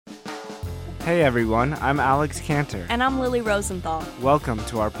Hey everyone, I'm Alex Cantor. And I'm Lily Rosenthal. Welcome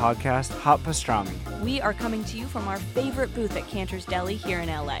to our podcast, Hot Pastrami. We are coming to you from our favorite booth at Cantor's Deli here in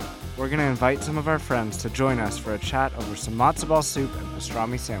LA. We're going to invite some of our friends to join us for a chat over some matzo ball soup and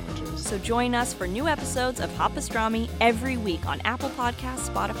pastrami sandwiches. So join us for new episodes of Hot Pastrami every week on Apple Podcasts,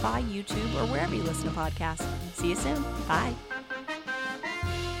 Spotify, YouTube, or wherever you listen to podcasts. See you soon. Bye.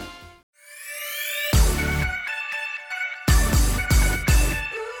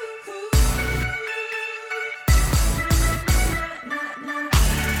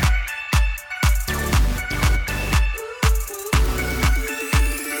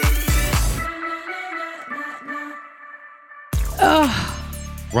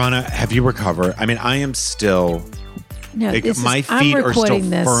 Rana, have you recovered? I mean, I am still. No, my feet are still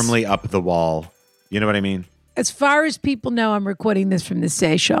firmly up the wall. You know what I mean? As far as people know, I'm recording this from the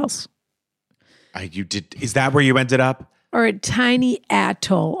Seychelles. You did? Is that where you ended up? Or a tiny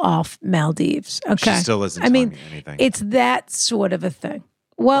atoll off Maldives. Okay. She still isn't telling me anything. It's that sort of a thing.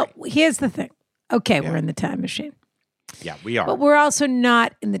 Well, Right. Here's the thing. Okay, we're in the time machine. Yeah, we are. But we're also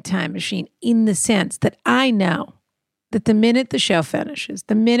not in the time machine in the sense that I know that the minute the show finishes,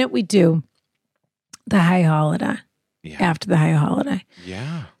 the minute we do the high holiday, after the high holiday,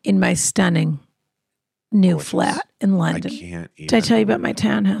 in my stunning new flat in London. I can't even. Did I tell you about my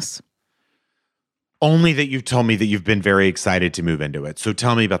townhouse? Only that you've told me that you've been very excited to move into it. So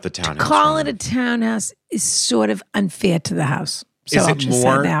tell me about the townhouse. Call it a townhouse is sort of unfair to the house. So I'll just say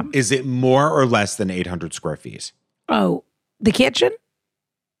that. Is it more or less than 800 square feet? Oh, the kitchen?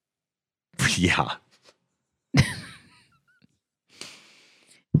 Yeah.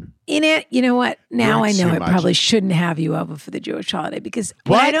 In it, you know what? Now I know I too much. probably shouldn't have you over for the Jewish holiday because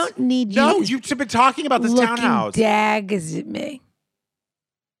What? I don't need you. No, you've been talking about this townhouse. Daggers at me.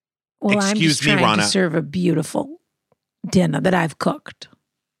 Well, I'm Excuse just me, trying Rana. to serve a beautiful dinner that I've cooked.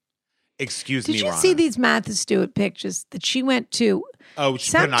 Excuse Did me, you Rana. see these Martha Stewart pictures that she went to? Oh,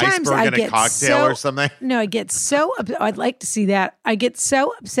 she put an Sometimes iceberg I in a get cocktail or something? No, I get so I'd like to see that. I get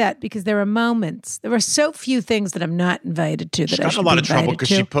so upset because there are moments. There are so few things that I'm not invited to that She I got should in a lot be of trouble invited because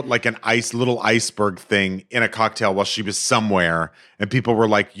to. she put like little iceberg thing in a cocktail while she was somewhere, and people were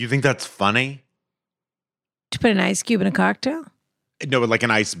like, "You think that's funny?" To put an ice cube in a cocktail? No, like an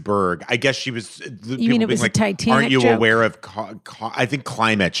iceberg. I guess she was. You mean it was a Titanic Aren't you joke? aware of? I think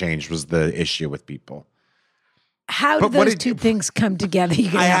climate change was the issue with people. How But do what those did two you- things come together?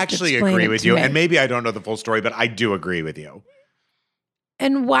 You're gonna I have to actually explain agree it with to you, me. and maybe I don't know the full story, but I do agree with you.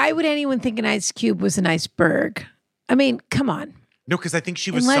 And why would anyone think an ice cube was an iceberg? I mean, come on. No, because I think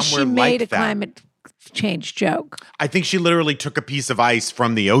she was Unless she somewhere made like a that. climate change joke. I think she literally took a piece of ice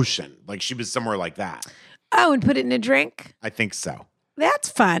from the ocean, like she was somewhere like that. Oh, and put it in a drink? I think so. That's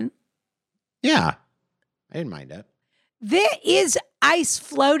fun. Yeah, I didn't mind it. There is ice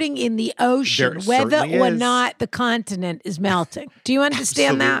floating in the ocean, There whether certainly or is. not the continent is melting. Do you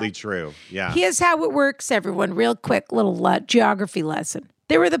understand Absolutely that? true. Yeah. Here's how it works, everyone. Real quick, little geography lesson.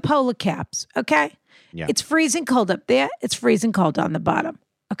 There are the polar caps, okay? Yeah. It's freezing cold up there. It's freezing cold on the bottom,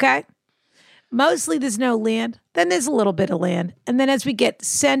 okay? Mostly there's no land. Then there's a little bit of land. And then as we get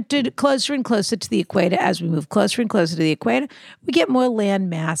centered closer and closer to the equator, as we move closer and closer to the equator, we get more land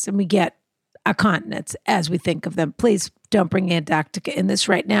mass and we get our continents as we think of them. Please don't bring Antarctica in this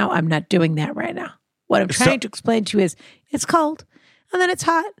right now. I'm not doing that right now. What I'm trying to explain to you is it's cold and then it's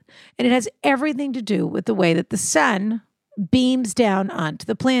hot. And it has everything to do with the way that the sun beams down onto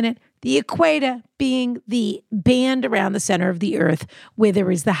the planet, the equator being the band around the center of the earth where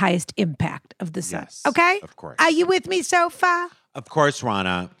there is the highest impact of the sun. Yes, Okay? of course. Are you with me so far? Of course,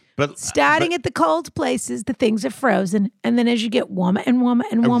 Rana. But Starting at the cold places, the things are frozen. And then as you get warmer and warmer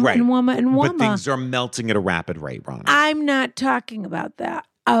and warmer right. and warmer and warmer. But things are melting at a rapid rate, Rana. I'm not talking about that.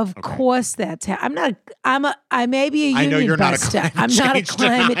 Of course, that's how. I may be a union I know you're not a buster. climate I'm not a change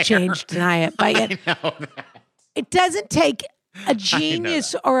climate denier. change denier. But yet, I know that. it doesn't take a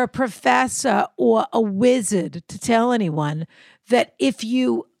genius or a professor or a wizard to tell anyone that if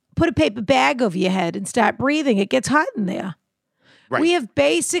you put a paper bag over your head and start breathing, it gets hot in there. Right. We have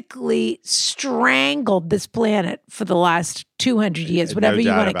basically strangled this planet for the last 200 years, whatever you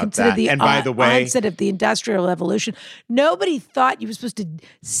doubt want to about consider that. the And by the way- onset of the Industrial Revolution. Nobody thought you were supposed to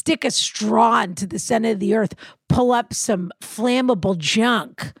stick a straw into the center of the earth, pull up some flammable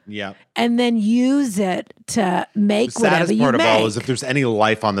junk, Yeah. and then use it to make The whatever saddest you part make. of all is if there's any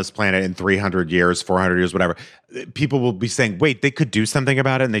life on this planet in 300 years, 400 years, whatever, people will be saying, wait, they could do something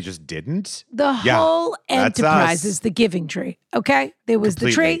about it and they just didn't? The Yeah, whole that's enterprise us. is the giving tree, okay? There was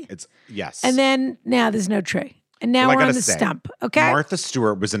Completely. the tree, It's yes. and then now there's no tree. And now Well, I we're on gotta the say, stump. Okay. Martha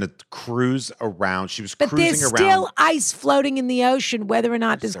Stewart was in a cruise around. She was But cruising there's around. still ice floating in the ocean, whether or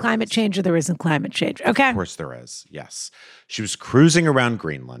not there's there climate is. change or there isn't climate change. Okay. Of course there is. Yes. She was cruising around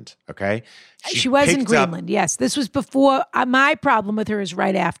Greenland. Okay. She was in picked up- Greenland. Yes. This was before. My problem with her is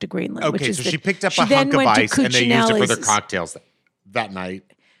right after Greenland. Which Okay. is So that she picked up she a then hunk of went to ice and they used it for their Cuccinelli's. cocktails that night.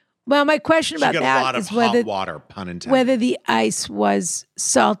 Well, my question She about got a that lot of is hot water, pun intended. whether the ice was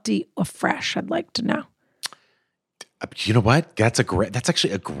salty or fresh. I'd like to know. You know what? That's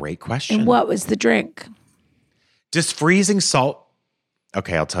actually a great question. And what was the drink? Does freezing salt?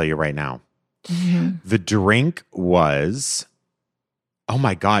 Okay, I'll tell you right now. Mm-hmm. The drink was, oh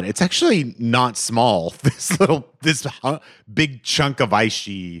my God, it's actually not small. This big chunk of ice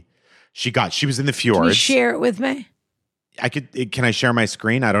she got. She was in the fjords. Can you share it with me? Can I share my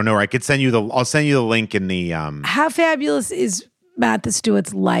screen? I don't know. Or I'll send you the link in the, How fabulous is Martha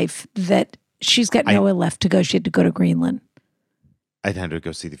Stewart's life that she's got nowhere left to go. She had to go to Greenland. I had to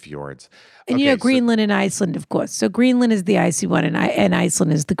go see the fjords. And you know, Greenland and Iceland, of course. So Greenland is the icy one and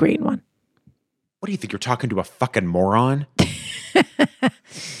Iceland is the green one. What do you think? You're talking to a fucking moron?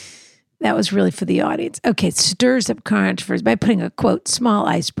 That was really for the audience. Okay, stirs up controversy by putting a, quote, small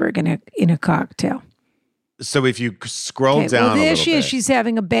iceberg in a cocktail. So if you scroll down well, a there little she is. bit, She's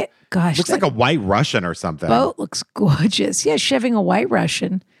having a bit. Gosh, looks like a White Russian or something. boat looks gorgeous. Yeah, she's having a White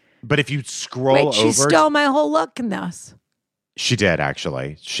Russian. But if you scroll Wait, over, she stole my whole look in this. she did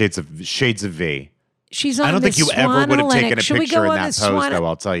actually. Shades of V. She's on. I don't think you ever would have taken a Should we picture go in on that the pose, though.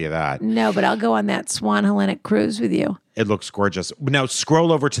 I'll tell you that. No, but I'll go on that Swan Hellenic cruise with you. It looks gorgeous. Now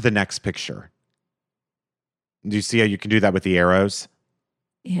scroll over to the next picture. Do you see how you can do that with the arrows?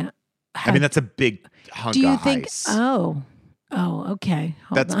 Yeah. I mean, that's a big hunk Do you of think? ice. Oh, okay.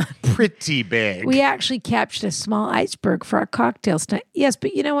 Hold That's on. pretty big. We actually captured a small iceberg for our cocktails tonight. Yes,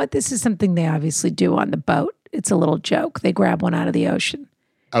 but you know what? This is something they obviously do on the boat. It's a little joke. They grab one out of the ocean.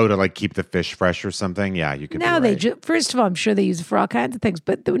 Oh, to like keep the fish fresh or something? Yeah, you could. No, be they right. first of all, I'm sure they use it for all kinds of things.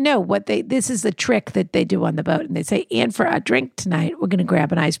 But this is a trick that they do on the boat, and they say, and for our drink tonight, we're going to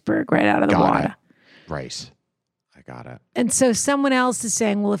grab an iceberg right out of the water. Right. I got it. And so someone else is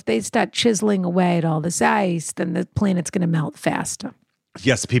saying, well, if they start chiseling away at all this ice, then the planet's going to melt faster.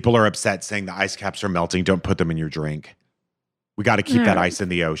 Yes, people are upset saying the ice caps are melting. Don't put them in your drink. We got to keep that ice in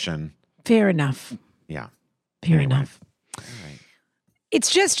the ocean. Fair enough. Yeah. Fair Anyway. enough. All right.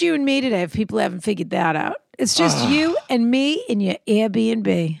 It's just you and me today, if people haven't figured that out. It's just you and me in your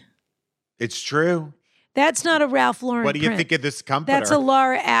Airbnb. It's true. That's not a Ralph Lauren What do you print. think of this comforter? That's a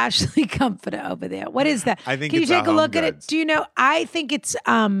Laura Ashley comforter over there. What is that? I think Can you it's a take a look Home at it? Goods. Do you know? I think it's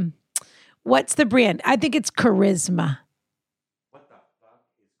what's the brand? I think it's Charisma. What the fuck?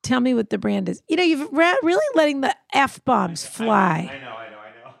 Tell me what the brand is. You know, you've really letting the F bombs fly I know.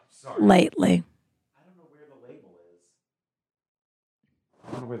 Sorry. lately. I don't know where the label is.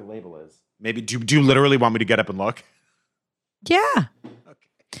 I don't know where the label is. Maybe do you literally want me to get up and look? Yeah.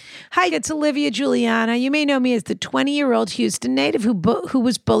 Hi, it's Olivia Giuliana. You may know me as the 20-year-old Houston native who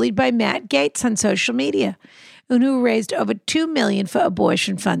was bullied by Matt Gaetz on social media and who raised over $2 million for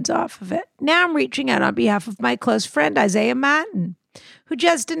abortion funds off of it. Now I'm reaching out on behalf of my close friend Isaiah Martin, who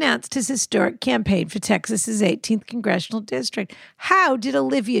just announced his historic campaign for Texas's 18th congressional district. How did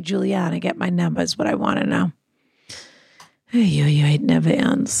Olivia Giuliana get my number is what I want to know. It never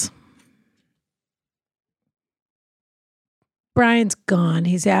ends. Brian's gone.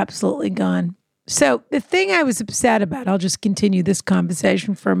 He's absolutely gone. So the thing I was upset about, I'll just continue this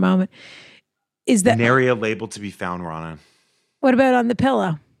conversation for a moment, is that Nary a label to be found, Rana. what about on the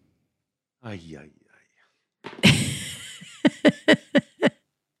pillow?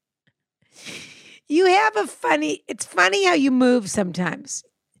 You have it's funny how you move sometimes.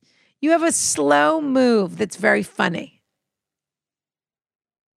 You have a slow move that's very funny.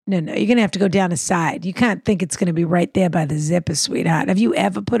 No, you're going to have to go down a side. You can't think it's going to be right there by the zipper, sweetheart. You've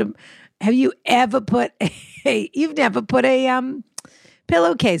never put a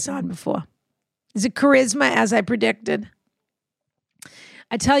pillowcase on before? Is it Charisma, as I predicted?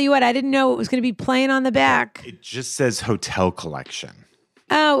 I tell you what, I didn't know it was going to be playing on the back. It just says Hotel Collection.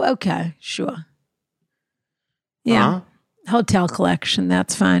 Oh, okay. Sure. Yeah. Hotel collection.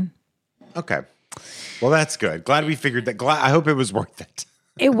 That's fine. Okay. Well, that's good. Glad we figured that. I hope it was worth it.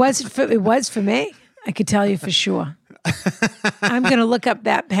 It was for me. I could tell you for sure. I'm going to look up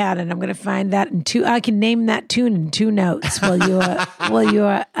that pattern. I'm going to find that in two. I can name that tune in 2 notes while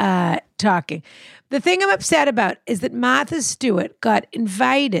you're talking. The thing I'm upset about is that Martha Stewart got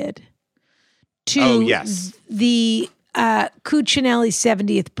invited to the Cuccinelli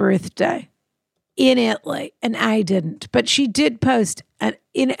 70th birthday. in Italy, and I didn't. But she did post,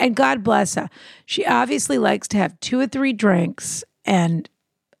 and God bless her. She obviously likes to have 2 or 3 drinks and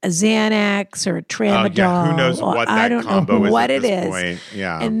a Xanax or a Tramadol. Who knows or what I that don't combo know is what at it this is. point.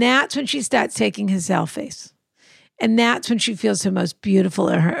 Yeah. And that's when she starts taking her selfies. And that's when she feels her most beautiful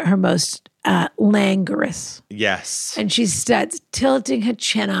or her most languorous. Yes. And she starts tilting her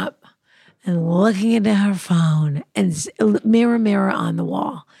chin up and looking into her phone and mirror on the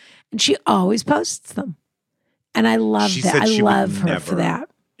wall. And she always posts them. And I love She that. said I she would love her never- for that.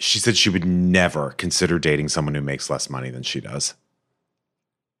 She said she would never consider dating someone who makes less money than she does.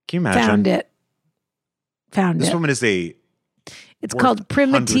 Can you imagine? Found This it. woman is It's worth called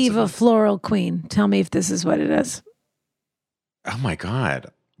hundreds of Primitiva millions. Floral Queen. Tell me if this is what it is. Oh my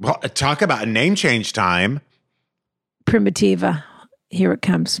God. Well, talk about a name change time. Primitiva. Here it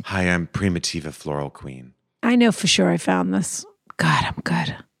comes. Hi, I'm Primitiva Floral Queen. I know for sure I found this. God, I'm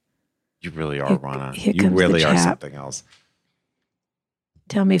good. You really are, Here- Rana. here You comes the really are chat. something else.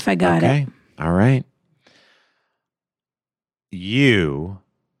 Tell me if I got Okay. it. All right. You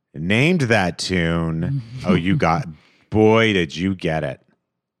named that tune. Oh, you got, boy, did you get it.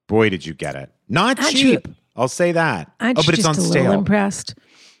 Boy, did you get it. Not Aren't cheap. I'll say that. I'm Oh, but it's just on a little sale. impressed.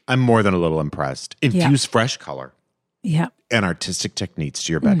 I'm more than a little impressed. Infuse fresh color Yeah. and artistic techniques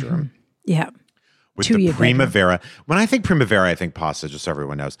to your bedroom. Yeah. With To the your Primavera. When I think Primavera, I think pasta, just so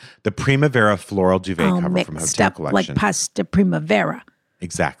everyone knows. The Primavera floral duvet All cover from mixed Hotel up Collection. like pasta primavera.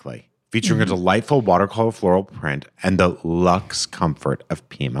 Exactly. Featuring a delightful watercolor floral print and the luxe comfort of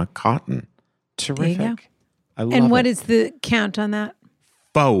Pima cotton. you go. Terrific. I love And what it. is the count on that?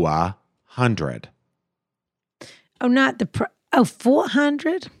 400 Oh, not the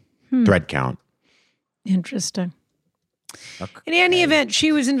 400? thread count. Interesting. Okay. In any event,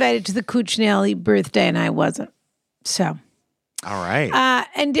 she was invited to the Cuccinelli birthday and I wasn't. So, All right.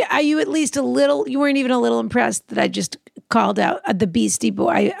 and are you at least a little, you weren't even a little impressed that I just called out the Beastie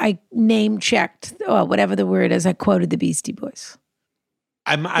Boy. I name checked, whatever the word is. I quoted the Beastie Boys.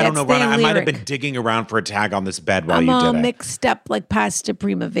 I don't that's know, Rana. their I might have lyric. been digging around for a tag on this bed while I'm you all did it. mixed up like pasta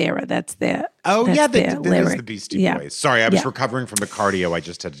primavera. That's their Oh, that's yeah, their that is lyric. the Beastie Yeah. Boys. Sorry, I was Yeah. recovering from the cardio I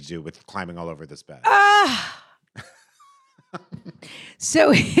just had to do with climbing all over this bed.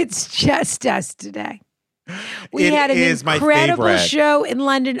 So it's just us today. We It had an is my incredible favorite. show in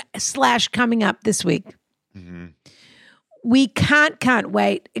London / coming up this week. Mm-hmm. We can't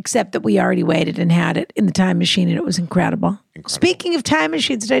wait, except that we already waited and had it in the time machine, and it was incredible. Speaking of time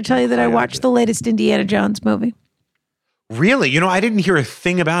machines, did I tell you that I watched the latest Indiana Jones movie? Really? You know, I didn't hear a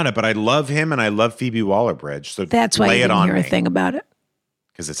thing about it, but I love him and I love Phoebe Waller-Bridge. So That's why lay you it didn't on hear a me, thing about it.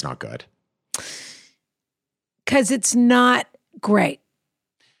 because it's not good. Because it's not great.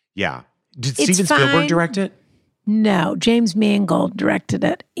 Yeah. Did It's Steven fine. Spielberg direct it? No, James Mangold directed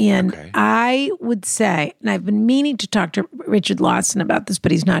it. And Okay. I would say, and I've been meaning to talk to Richard Lawson about this,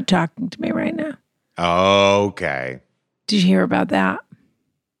 but he's not talking to me right now. Okay. Did you hear about that?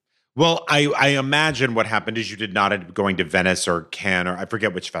 Well, I imagine what happened is you did not end up going to Venice or Cannes or I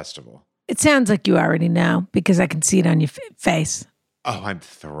forget which festival. It sounds like you already know because I can see it on your face. Oh, I'm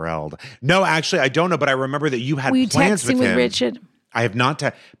thrilled. No, actually, I don't know, but I remember that you had Were you plans texting with him. with Richard? I have not.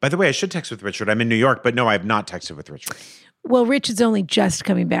 By the way, I should text with Richard. I'm in New York, but no, I have not texted with Richard. Well, Richard's only just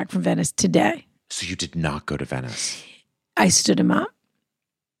coming back from Venice today. So you did not go to Venice. I stood him up.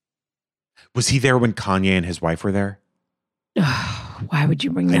 Was he there when Kanye and his wife were there? Why would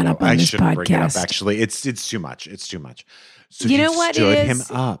you bring that up on I this shouldn't bring it up. podcast? Actually, it's too much. It's too much. So you know what stood it is?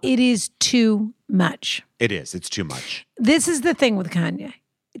 him up. It is too much. It is. It's too much. This is the thing with Kanye.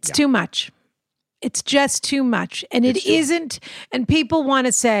 It's too much. It's just too much. And it isn't. And people want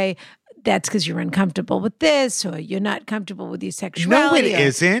to say, that's because you're uncomfortable with this or you're not comfortable with your sexuality. No, it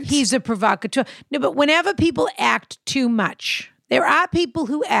isn't. He's a provocateur. No, but whenever people act too much, there are people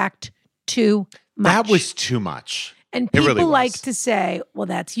who act too much. That was too much. And It people really like was. to say, well,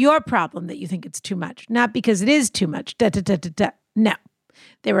 that's your problem that you think it's too much. Not because it is too much. Da, da, da, da, da. No.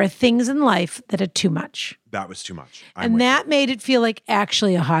 There are things in life that are too much. That was too much. And that made it feel like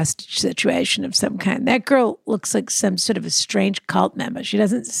actually a hostage situation of some kind. That girl looks like some sort of a strange cult member. She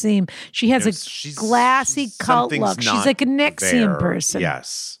doesn't seem, she has a glassy cult something's look. She's not like a Nexium there. person.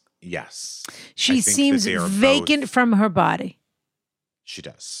 Yes. Yes. She I think that seems they are vacant both- from her body. She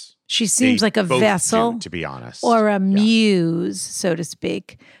does. She seems They like a both vessel do, to be honest. or a muse, so to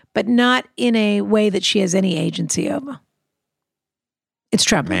speak, but not in a way that she has any agency over. It's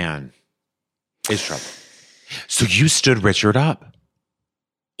troubling. Man, it's trouble. So you stood Richard up.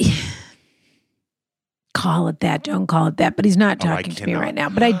 call it that. Don't call it that. But he's not talking to me right now.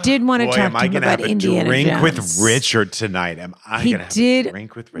 But I did want to talk to him about Indiana Jones. Drink with Richard tonight. Am I going to have a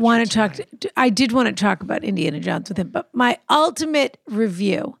drink with Richard want to tonight? I did want to talk about Indiana Jones with him. But my ultimate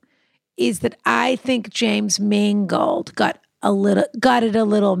review is that I think James Mangold got it a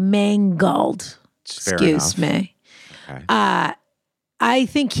little mangled. Excuse me. Okay. I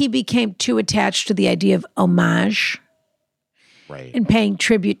think he became too attached to the idea of homage. Right. And paying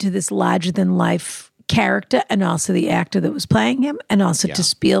tribute to this larger-than-life character and also the actor that was playing him and also to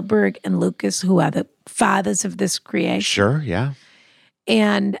Spielberg and Lucas, who are the fathers of this creation. Sure, yeah.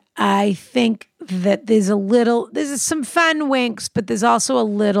 And I think that there's some fun winks, but there's also a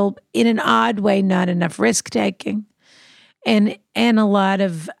little, in an odd way, not enough risk-taking and a lot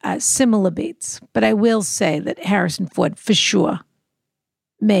of similar beats. But I will say that Harrison Ford, for sure,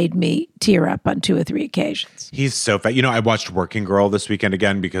 made me tear up on 2 or 3 occasions. He's so fat. I watched Working Girl this weekend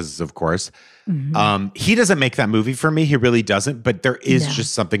again because, of course, he doesn't make that movie for me. He really doesn't. But there is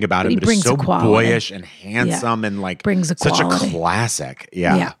just something about him that is so boyish and handsome and brings such a classic.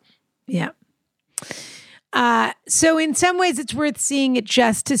 Yeah. So in some ways, it's worth seeing it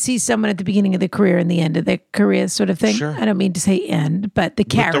just to see someone at the beginning of their career and the end of their career, sort of thing. Sure. I don't mean to say end, but the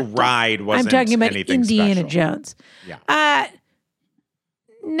character. But the ride wasn't. I'm talking about Indiana special. Jones. Yeah.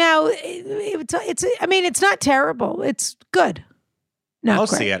 No, it's not terrible. It's good. I'll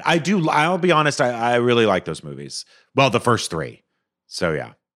see it. I'll be honest. I really like those movies. Well, the first 3. So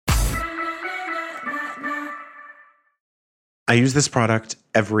yeah. I use this product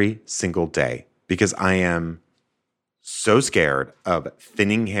every single day because I am so scared of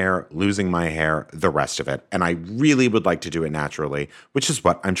thinning hair, losing my hair, the rest of it. And I really would like to do it naturally, which is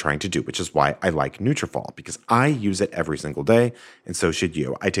what I'm trying to do, which is why I like Nutrafol, because I use it every single day, and so should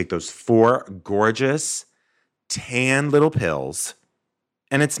you. I take those 4 gorgeous tan little pills,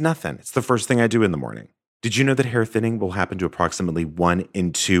 and it's nothing. It's the first thing I do in the morning. Did you know that hair thinning will happen to approximately 1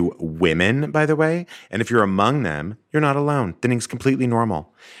 in 2 women, by the way? And if you're among them, you're not alone. Thinning's completely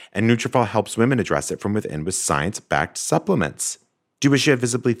normal. And Nutrafol helps women address it from within with science-backed supplements. Do you wish you had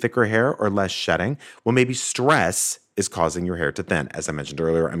visibly thicker hair or less shedding? Well, maybe stress is causing your hair to thin. As I mentioned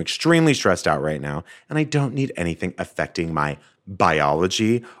earlier, I'm extremely stressed out right now, and I don't need anything affecting my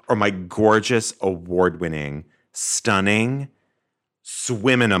biology or my gorgeous, award-winning, stunning,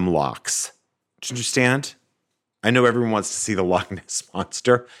 swim-in-'em locks. Do you understand? I know everyone wants to see the Loch Ness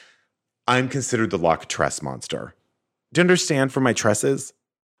Monster. I'm considered the Loch Tress Monster. Do you understand for my tresses?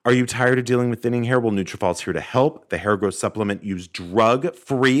 Are you tired of dealing with thinning hair? Well, Nutrafol's here to help. The hair growth supplement uses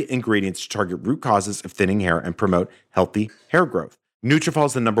drug-free ingredients to target root causes of thinning hair and promote healthy hair growth. Nutrafol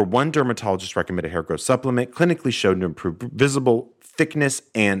is the #1 dermatologist recommended hair growth supplement, clinically shown to improve visible thickness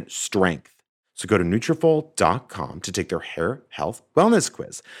and strength. So go to Nutrafol.com to take their hair health wellness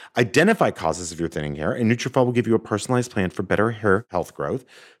quiz. Identify causes of your thinning hair, and Nutrafol will give you a personalized plan for better hair health growth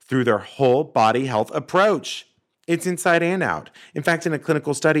through their whole body health approach. It's inside and out. In fact, in a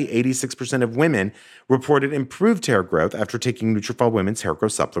clinical study, 86% of women reported improved hair growth after taking Nutrafol Women's Hair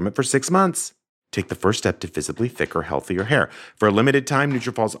Growth Supplement for 6 months. Take the first step to visibly thicker, healthier hair. For a limited time,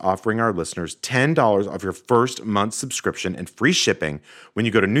 Nutrafol's offering our listeners $10 off your first month's subscription and free shipping when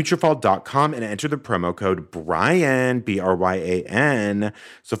you go to Nutrafol.com and enter the promo code BRYAN, BRYAN.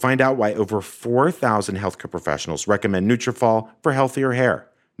 So find out why over 4,000 healthcare professionals recommend Nutrafol for healthier hair.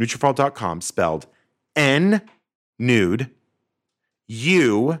 Nutrafol.com, spelled N-nude,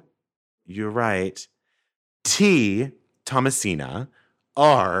 U, you're right, T, Thomasina,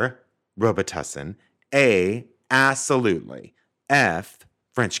 R, Robitussin, A, absolutely, F,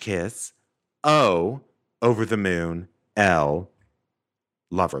 French kiss, O, over the moon, L,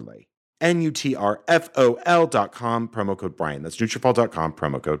 loverly. Nutrfol.com, promo code Brian. That's Nutrafol.com,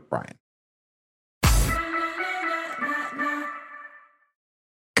 promo code Brian.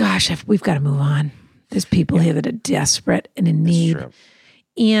 Gosh, we've got to move on. There's people here that are desperate and in need. True.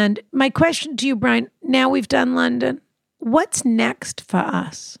 And my question to you, Brian, now we've done London, what's next for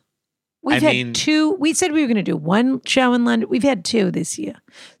us? We've had 2. We said we were going to do 1 show in London. We've had 2 this year.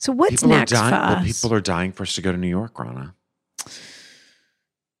 So what's next for us? Well, people are dying for us to go to New York, Rana.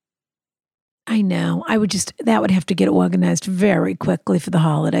 I know. That would have to get organized very quickly for the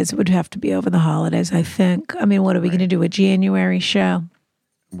holidays. It would have to be over the holidays, I think. I mean, what are we going to do? A January show?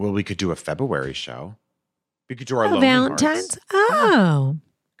 Well, we could do a February show. We could do our Lonely Valentine's? Hearts. Oh.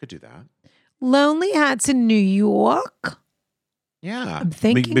 Could do that. Lonely Hearts in New York? Yeah. I'm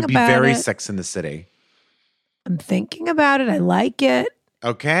thinking We'd be about very it. Sex in the City. I'm thinking about it. I like it.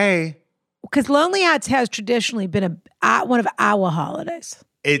 Okay. Because Lonely Hearts has traditionally been one of our holidays.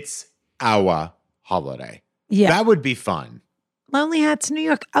 It's our holiday. Yeah. That would be fun. Lonely Hats in New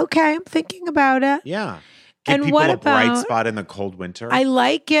York. Okay, I'm thinking about it. Yeah. Give And people what a bright about- spot in the cold winter. I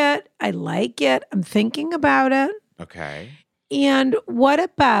like it. I'm thinking about it. Okay. And what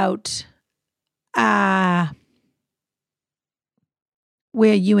about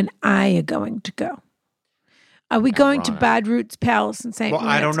where you and I are going to go? Are we going to Rana. Bad Roots Palace in St. Well,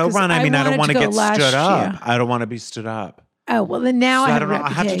 Moritz? I don't know, 'Cause Ron. I mean, I don't wanted want to go get last stood up. year. I don't want to be stood up. Oh, well, then now So I have don't a know. I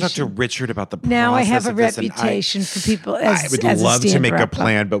reputation. have to talk to Richard about the process. Now I have a of this, and reputation for people I as would as love to make a stand-up.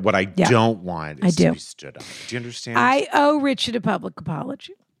 plan, but what I Yeah. don't want I is do. to be stood up. Do you understand? I owe Richard a public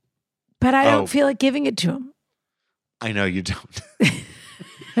apology, but I Oh. don't feel like giving it to him. I know you don't.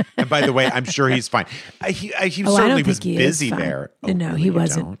 And by the way, I'm sure he's fine. He I certainly don't was think he busy is fine. there. No, really, he you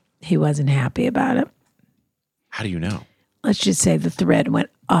wasn't. don't? He wasn't happy about it. How do you know? Let's just say the thread went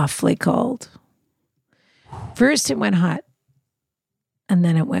awfully cold. First, it went hot, and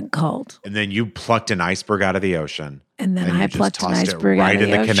then it went cold, And then you plucked an iceberg out of the ocean. and then and I you just plucked an tossed it iceberg right out of in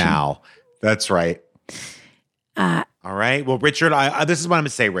the the ocean. canal. That's right. Uh, All right. Well, Richard, this is what I'm going to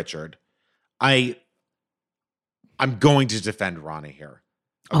say, Richard. I'm going to defend Rana here.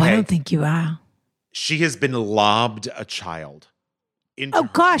 Oh, I Okay? don't think you are. She has been lobbed a child into Oh her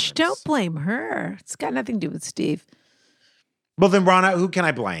gosh, arms. don't blame her. It's got nothing to do with Steve. Well, then, Rana, who can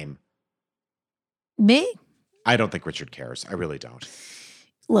I blame? Me? I don't think Richard cares. I really don't.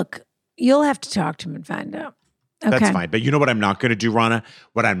 Look, you'll have to talk to him and find out. Okay. That's fine. But you know what I'm not going to do, Rana?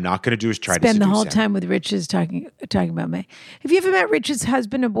 What I'm not going to do is try to Spend the seduce whole him. time with Richard's talking about me. Have you ever met Richard's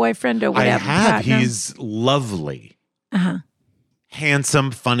husband or boyfriend or I whatever? have. partner? He's lovely, Uh-huh. handsome,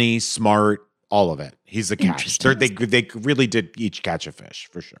 funny, smart, all of it. He's a catch. Interesting. They really did each catch a fish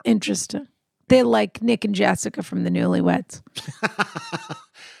for sure. Interesting. They're like Nick and Jessica from the Newlyweds.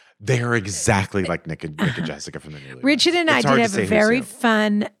 They're exactly like Nick and Jessica from the Newlyweds. Richard and I It's did hard to have say a who's very who.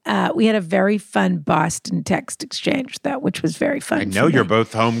 fun, we had a very fun Boston text exchange, which was very fun. I know for you're me.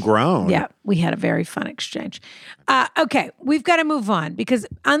 both homegrown. Yeah, we had a very fun exchange. Okay, we've got to move on because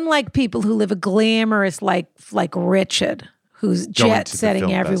unlike people who live a glamorous like Richard, who's Going jet to the setting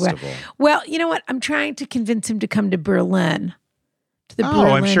film everywhere. festival. Well, you know what? I'm trying to convince him to come to Berlin, to the Oh,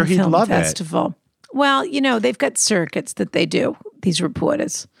 I'm Berlin sure he'd Film love it. Festival. Well, you know, they've got circuits that they do, these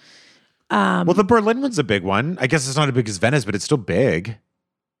reporters. Well, the Berlin one's a big one. I guess it's not as big as Venice, but it's still big.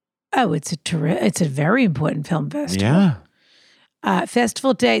 Oh, it's a very important film festival. Yeah.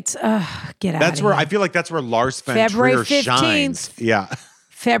 Festival dates. Get out. That's where I feel like that's where Lars von February Trier 15th. shines. Yeah.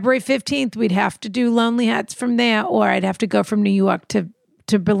 February 15th, we'd have to do Lonely Hats from there, or I'd have to go from New York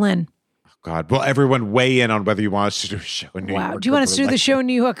to Berlin. God. Well, everyone weigh in on whether you want us to do a show in New Wow. York. Do you or want us to do Berlin. the show in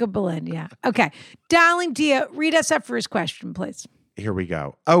New York or Berlin? Yeah. Okay. Darling dear, read us our first question, please. Here we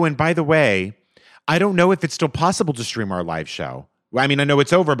go. Oh, and by the way, I don't know if it's still possible to stream our live show. Well, I mean, I know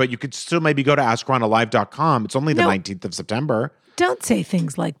it's over, but you could still maybe go to AskRanaLive.com. It's only the No. 19th of September. Don't say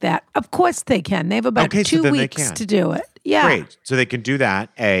things like that. Of course they can. They have about Okay, so 2 then they weeks can. to do it. Yeah. Great. So they can do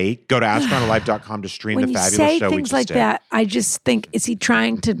that. Go to AskRanaLive.com to stream When the you fabulous say show we things just like did. that, I just think, is he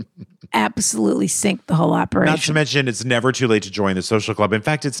trying to absolutely sink the whole operation? Not to mention, it's never too late to join the social club. In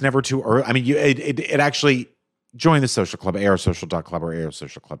fact, it's never too early. I mean, it actually join the social club, arsocial.club or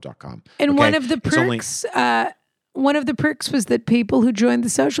arsocialclub.com. And okay? one of the It's only- perks, was that people who joined the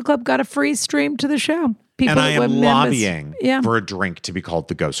social club got a free stream to the show. People and I that were am members. lobbying Yeah. for a drink to be called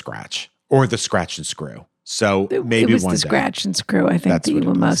the Go Scratch or the Scratch and Screw. So maybe it was one the day. scratch and screw. I think That's that you what it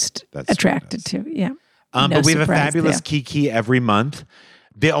were is. most That's what it attracted is. to. Yeah. But No we have a surprise fabulous there. Kiki every month.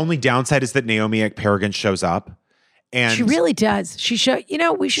 The only downside is that Naomi Ekperigin shows up. And She really does. She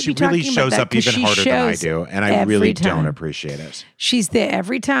we should she be talking really shows about that up 'cause even she harder than I shows do. And I every really time. don't appreciate it. She's there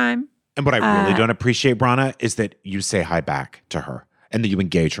every time. And what I really don't appreciate, Brana, is that you say hi back to her and that you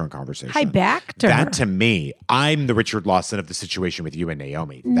engage her in conversation. Hi back to her. That to me, I'm the Richard Lawson of the situation with you and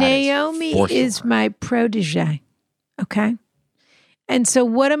Naomi. That Naomi for is sure. my protege. Okay. And so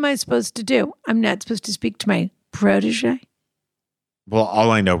what am I supposed to do? I'm not supposed to speak to my protege. Well,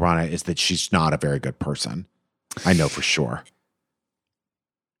 all I know, Rana, is that she's not a very good person. I know for sure.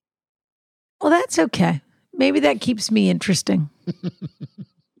 Well, that's okay. Maybe that keeps me interesting.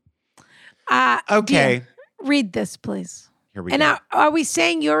 Okay. Dear, read this, please. Here we And go. are we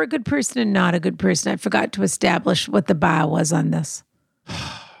saying you're a good person and not a good person? I forgot to establish what the bar was on this.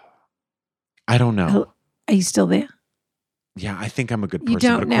 I don't know. Are you still there? Yeah, I think I'm a good You person.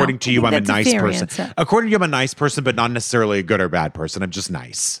 don't But know. according to I you, think I'm a that's a nice fair person. answer. According to you, I'm a nice person, but not necessarily a good or bad person. I'm just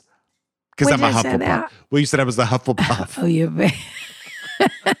nice. Because When I'm a did I say Hufflepuff. that? Well, you said I was a Hufflepuff. Oh, you're very...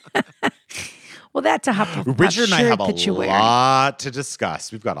 Well, that's a Hufflepuff Richard and I have shirt that a you wear. lot to discuss.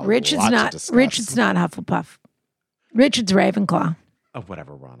 We've got a Richard's lot not. to discuss. Richard's not Hufflepuff. Richard's Ravenclaw. Oh,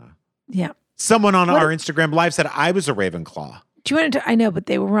 whatever, Rana. Yeah. Someone on What- our Instagram live said I was a Ravenclaw. Do you want to? I know, but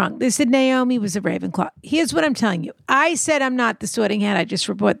they were wrong. They said Naomi was a Ravenclaw. Here's what I'm telling you. I said I'm not the Sorting Hat. I just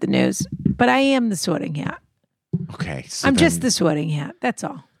report the news, but I am the Sorting Hat. Okay. So I'm just the Sorting Hat. That's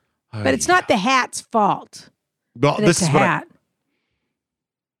all. But it's not the hat's fault. Well, That this it's is a what hat.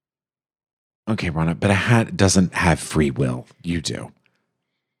 Okay, Ronna, but a hat doesn't have free will. You do.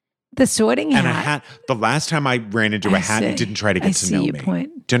 The Sorting Hat. And a hat, the last time I ran into a hat, you didn't try to get to know your me.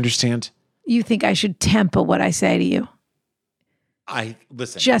 point. Do you understand? You think I should temper what I say to you?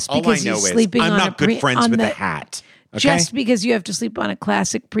 Listen. Just all because I know you're is sleeping I'm on not a good friends on with the- a hat. Okay? Just because you have to sleep on a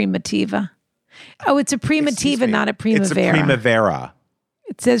classic Primativa. Oh, it's a Excuse Primativa, me. not a Primavera. It's a Primavera.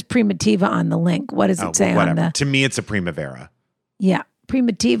 It says Primativa on the link. What does it say on whatever. the? To me, it's a Primavera. Yeah,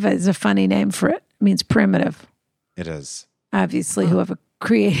 Primativa is a funny name for it. It means primitive. It is. Obviously, whoever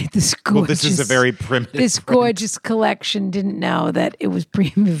created this gorgeous, Well, this is a very primitive. this gorgeous collection didn't know that it was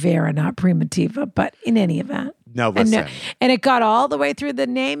Primavera, not Primativa. But in any event, No, listen. and it got all the way through the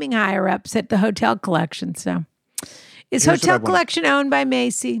naming higher ups at the hotel collection. So, is Here's what I hotel want- collection owned by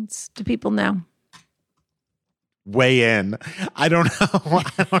Macy's? Do people know? Weigh in. I don't know.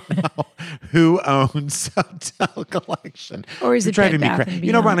 I don't know who owns Hotel Collection. Or is You're it driving Bed me Bath crazy? &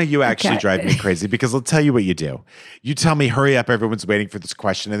 You know, Beyond? Ronna, you actually Okay. drive me crazy because I'll tell you what you do. You tell me, hurry up, everyone's waiting for this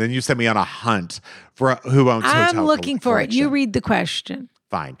question, and then you send me on a hunt for who owns Hotel I'm looking for it. You Collection. read the question.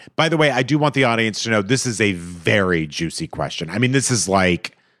 Fine. By the way, I do want the audience to know this is a very juicy question. I mean, this is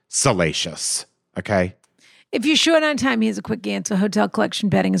like salacious. Okay. If you're short on time, here's a quick answer. Hotel Collection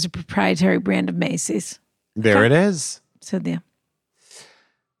Bedding is a proprietary brand of Macy's. There it is. So there.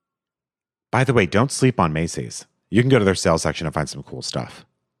 By the way, don't sleep on Macy's. You can go to their sales section and find some cool stuff.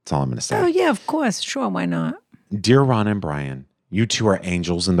 That's all I'm going to say. Oh, yeah, of course. Sure. Why not? Dear Ron and Brian, you two are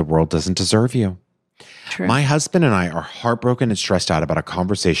angels and the world doesn't deserve you. True. My husband and I are heartbroken and stressed out about a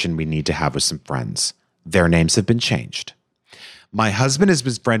conversation we need to have with some friends. Their names have been changed. My husband has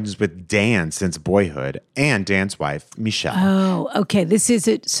been friends with Dan since boyhood and Dan's wife, Michelle. Oh, okay. This is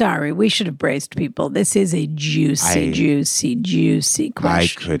it. Sorry, we should have braced people. This is a juicy I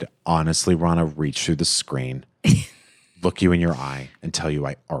question. could honestly, Ronna, reach through the screen, look you in your eye, and tell you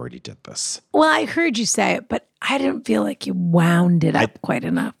I already did this. Well, I heard you say it, but I didn't feel like you wound it up quite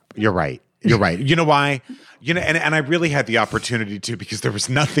enough. You're right. You're right. You know why? You know, and I really had the opportunity to because there was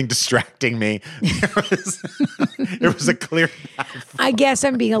nothing distracting me. There was a clear path. I guess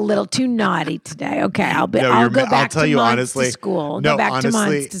I'm being a little too naughty today. Okay, I'll No, go back tell to you Monster honestly, School. no, Go back honestly, to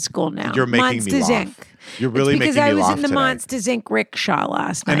Monster School now. You're making Monsters me laugh. Inc. You're really It's because making me I was laugh in the today. Monsters Inc. rickshaw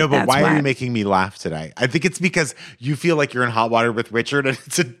last night. I know, but That's why are you making me laugh today? I think it's because you feel like you're in hot water with Richard, and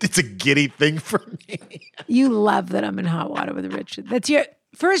it's a giddy thing for me. You love that I'm in hot water with Richard. That's your.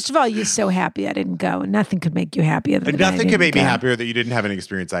 First of all, you're so happy I didn't go, and nothing could make you happier than I Nothing could didn't make me go. happier that you didn't have an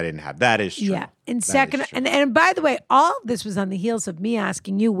experience I didn't have. That is true. Yeah. And That second, is true. and by the way, all of this was on the heels of me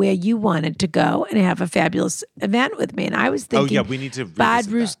asking you where you wanted to go and have a fabulous event with me. And I was thinking, Oh, yeah, we need to Bad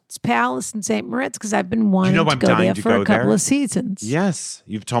revisit Roost's Palace in St. Moritz because I've been wanting know to I'm go dying there to for go a couple there? of seasons. Yes,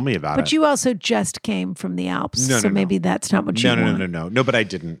 you've told me about it. But you also just came from the Alps, No, so no. maybe that's not what you want. No, but I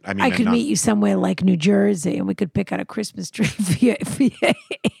didn't. I mean, I could not- meet you somewhere like New Jersey, and we could pick out a Christmas tree via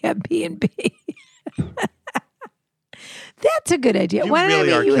Airbnb. That's a good idea. You Why don't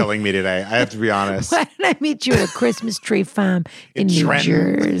really I are meet you? killing me today. I have to be honest. Why don't I meet you at a Christmas tree farm in New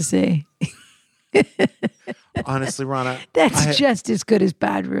Trenton. Jersey? Honestly, Ronna, That's just as good as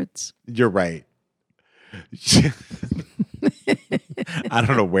Bad Roots. you're right. I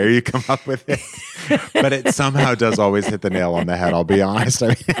don't know where you come up with it, but it somehow does always hit the nail on the head. I'll be honest. I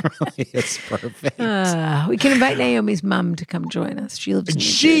mean, it really is perfect. We can invite Naomi's mom to come join us. She lives in New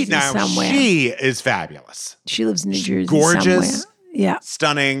Jersey somewhere. She is fabulous, She lives in New Jersey gorgeous. somewhere. Yeah.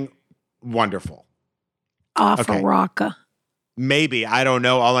 stunning, wonderful. Awful Okay. rocker. Maybe I don't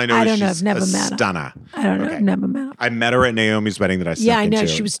know. All I know I is don't know. she's I've never a met her. stunner. I don't know. Okay. I've never met her. I met her at Naomi's wedding that I Yeah, I snuck know.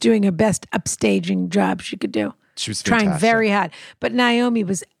 into. She was doing her best upstaging job she could do. She was Trying fantastic. very hard. But Naomi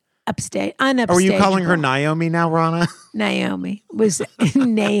was unupstaging. Are you calling her Naomi now, Ronna? Naomi was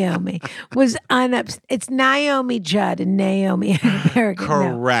Naomi was It's Naomi Judd and Naomi American.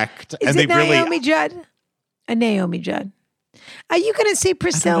 No. Correct. Is and it they really Naomi Judd? A Naomi Judd. Are you going to see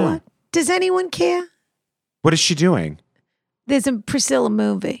Priscilla? Does anyone care? What is she doing? There's a Priscilla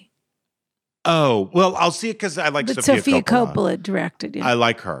movie Oh, well, I'll see it because I like that Sophia Sophia Coppola directed. Yeah. I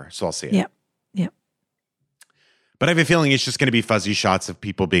like her, so I'll see it. Yep. Yep. But I have a feeling it's just going to be fuzzy shots of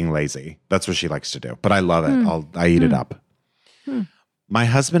people being lazy. That's what she likes to do. But I love Hmm. it. I eat it up. My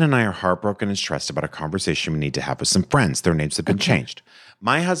husband and I are heartbroken and stressed about a conversation we need to have with some friends. Their names have been changed.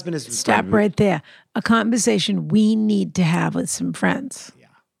 My husband is Stop right there. A conversation we need to have with some friends. Yeah.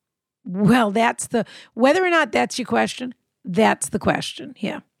 Well, whether or not that's your question, That's the question.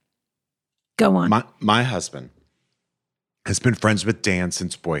 Yeah. Go on. My husband has been friends with Dan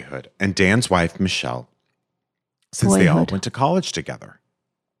since boyhood, and Dan's wife, Michelle, since they all went to college together.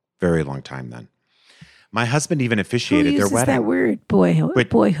 Very long time then. My husband even officiated their wedding. Who uses that word?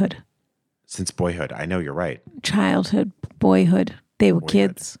 Boyhood. Since boyhood. I know, you're right. Childhood, boyhood. They were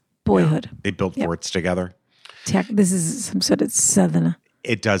kids. Boyhood. Yeah. They built forts together. This is some sort of southerner.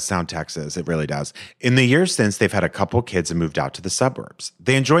 It does sound Texas. It really does. In the years since, they've had a couple kids and moved out to the suburbs.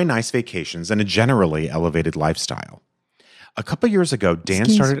 They enjoy nice vacations and a generally elevated lifestyle. A couple years ago, Dan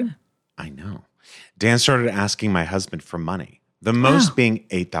started asking my husband for money, the most being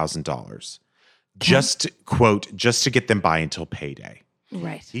 $8,000. Just to get them by until payday.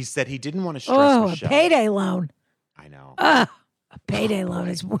 Right. He said he didn't want to stress Michelle. A payday loan. I know. A payday loan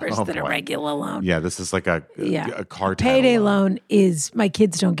is worse than a regular loan. Yeah, this is like a car payday loan is my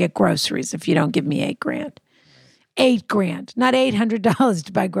kids don't get groceries if you don't give me $8,000. $8,000, not $800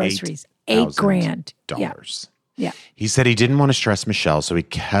 to buy groceries. $8,000. Yeah. He said he didn't want to stress Michelle, so he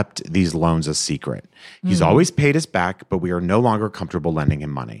kept these loans a secret. He's always paid us back, but we are no longer comfortable lending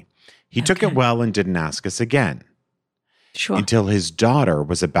him money. He took it well and didn't ask us again. Sure. Until his daughter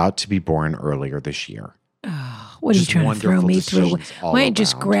was about to be born earlier this year. Oh, what are you trying to throw me through? Why don't you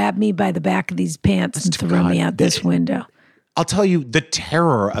just grab me by the back of these pants and throw me out this window? I'll tell you, the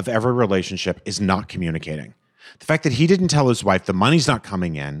terror of every relationship is not communicating. The fact that he didn't tell his wife the money's not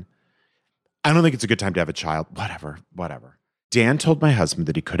coming in. I don't think it's a good time to have a child. Whatever. Dan told my husband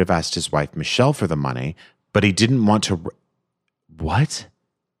that he could have asked his wife, Michelle, for the money, but he didn't want to... What?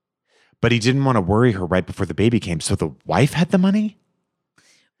 But he didn't want to worry her right before the baby came. So the wife had the money?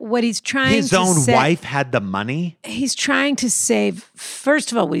 What he's trying His own wife had the money? He's trying to save.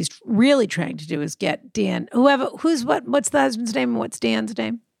 First of all, what he's really trying to do is get Dan, what's the husband's name and what's Dan's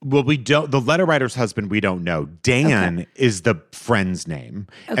name? Well, we don't, the letter writer's husband, we don't know. Dan is the friend's name,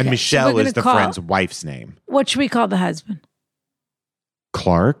 and Michelle is the friend's wife's name. What should we call the husband?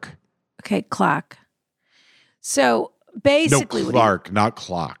 Clark? Okay, Clark. So basically. No, Clark, not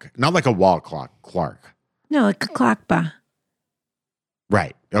clock. Not like a wall clock, Clark. No, like a clock bar.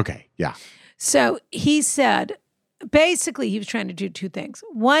 Right. Okay. Yeah. So he said, basically, he was trying to do two things.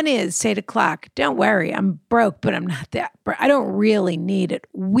 One is say to Clark, don't worry, I'm broke, but I'm not that broke. I don't really need it.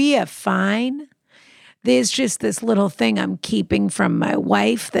 We are fine. There's just this little thing I'm keeping from my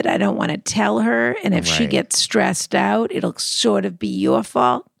wife that I don't want to tell her. And if she gets stressed out, it'll sort of be your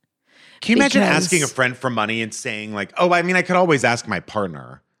fault. Can you imagine asking a friend for money and saying like, oh, I mean, I could always ask my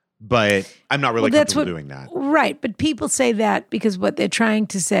partner, but I'm not really comfortable doing that. Right. But people say that because what they're trying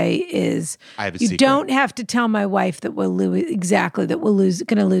to say is you don't have to tell my wife that we're going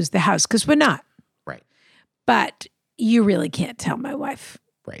to lose the house, because we're not. Right. But you really can't tell my wife.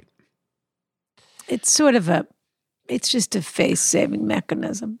 Right. It's it's just a face-saving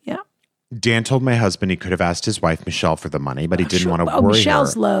mechanism. Yeah. Dan told my husband he could have asked his wife, Michelle, for the money, but he didn't want to worry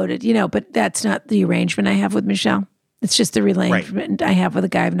Michelle's her. loaded, but that's not the arrangement I have with Michelle. It's just the arrangement I have with a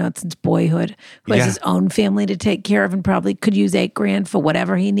guy I've known since boyhood, who has his own family to take care of and probably could use $8,000 for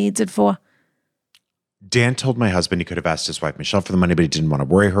whatever he needs it for. Dan told my husband he could have asked his wife, Michelle, for the money, but he didn't want to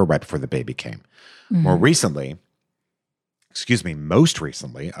worry her right before the baby came. Mm-hmm. Most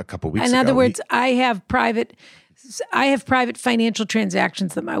recently, a couple weeks ago. In other words, I have private financial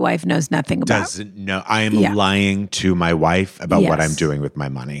transactions that my wife knows nothing about. Doesn't know. I am lying to my wife about what I'm doing with my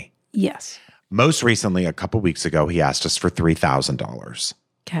money. Yes. Most recently, a couple weeks ago, he asked us for $3,000.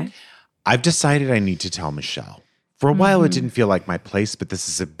 Okay. I've decided I need to tell Michelle. For a while, it didn't feel like my place, but this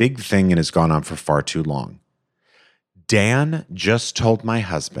is a big thing and has gone on for far too long. Dan just told my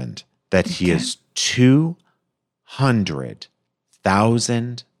husband that he is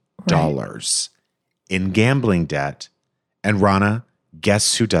 $200,000 in gambling debt. And Rana,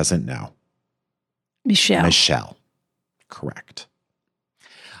 guess who doesn't know? Michelle. Correct.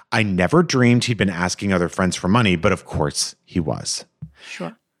 I never dreamed he'd been asking other friends for money, but of course he was.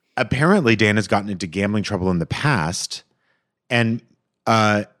 Sure. Apparently, Dan has gotten into gambling trouble in the past, and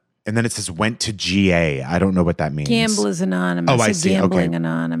then it says went to GA. I don't know what that means. Gamblers Anonymous. Oh, I see. Gambling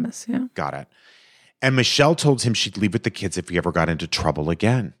Anonymous. Yeah. Got it. And Michelle told him she'd leave with the kids if he ever got into trouble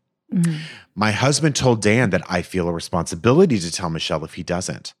again. Mm-hmm. My husband told Dan that I feel a responsibility to tell Michelle if he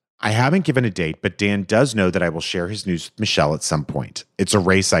doesn't. I haven't given a date, but Dan does know that I will share his news with Michelle at some point. It's a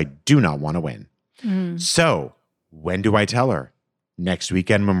race I do not want to win. Mm. So, when do I tell her? Next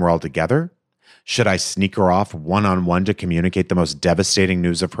weekend when we're all together? Should I sneak her off one-on-one to communicate the most devastating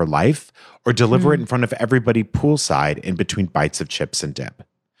news of her life, or deliver it in front of everybody poolside in between bites of chips and dip?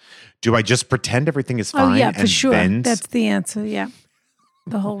 Do I just pretend everything is fine? Oh, yeah, for sure. That's the answer, yeah.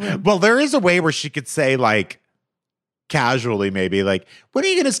 The whole room. Well, there is a way where she could say, like, casually maybe like, when are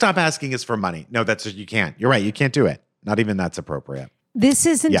you going to stop asking us for money? No, you can't. You're right. You can't do it. Not even that's appropriate. This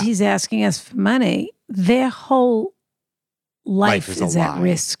isn't he's asking us for money. Their whole life is at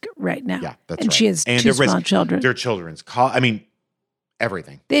risk right now. Yeah, that's and right. She has two small children. Their children's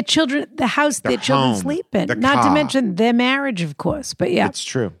everything. Their children, the house their children sleep in. Not to mention their marriage, of course. But yeah. It's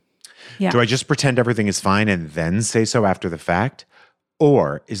true. Yeah. Do I just pretend everything is fine and then say so after the fact?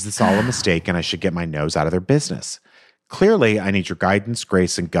 Or is this all a mistake and I should get my nose out of their business? Clearly, I need your guidance,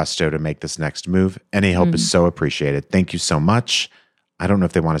 grace, and gusto to make this next move. Any help is so appreciated. Thank you so much. I don't know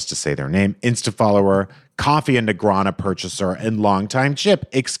if they want us to say their name. Insta follower, coffee and Negrana purchaser, and longtime chip.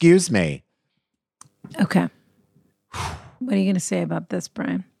 Excuse me. Okay. What are you going to say about this,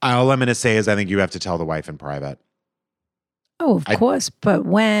 Brian? All I'm going to say is I think you have to tell the wife in private. Oh, of course. But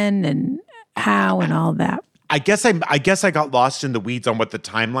when and how and all that. I guess I got lost in the weeds on what the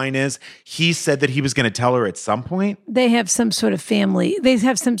timeline is. He said that he was going to tell her at some point. They have some sort of they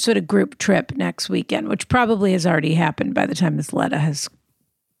have some sort of group trip next weekend, which probably has already happened by the time this letter has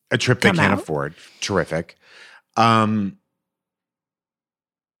a trip they can't afford. Terrific. I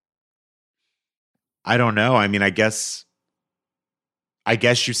don't know. I mean, I guess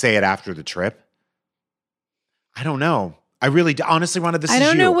you say it after the trip. I don't know. I really honestly wanted this. I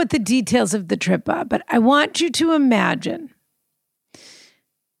don't know what the details of the trip are, but I want you to imagine.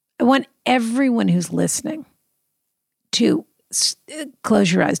 I want everyone who's listening to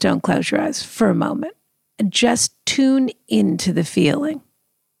close your eyes, don't close your eyes for a moment, and just tune into the feeling.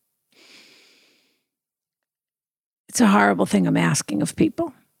 It's a horrible thing I'm asking of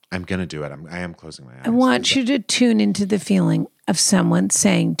people. I'm going to do it. I am closing my eyes. I want you to tune into the feeling of someone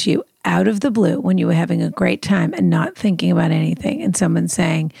saying to you out of the blue when you were having a great time and not thinking about anything, and someone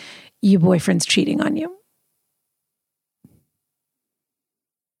saying, your boyfriend's cheating on you.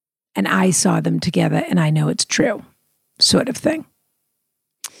 And I saw them together and I know it's true, sort of thing.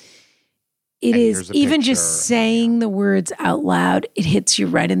 It is, even just saying the words out loud, it hits you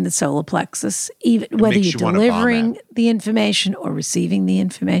right in the solar plexus, even whether you're delivering the information or receiving the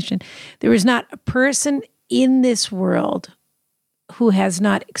information. There is not a person in this world who has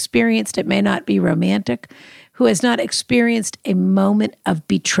not experienced, it may not be romantic, who has not experienced a moment of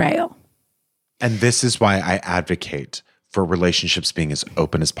betrayal. And this is why I advocate for relationships being as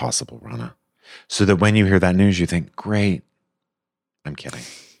open as possible, Rana. So that when you hear that news, you think, great. I'm kidding.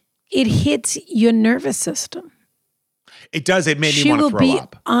 It hits your nervous system. It does. It made me want to throw up. She will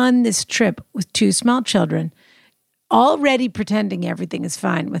be on this trip with two small children, already pretending everything is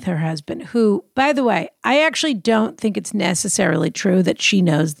fine with her husband, who, by the way, I actually don't think it's necessarily true that she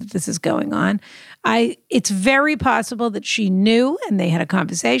knows that this is going on. It's very possible that she knew and they had a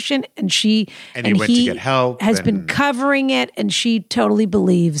conversation and he went to get help, has been covering it, and she totally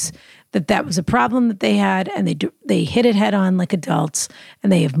believes that was a problem that they had, and they hit it head on like adults, and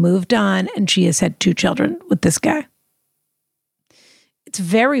they have moved on, and she has had two children with this guy. It's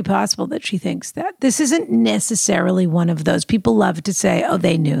very possible that she thinks that. This isn't necessarily one of those. People love to say, oh,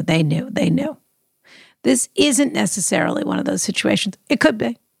 they knew. This isn't necessarily one of those situations. It could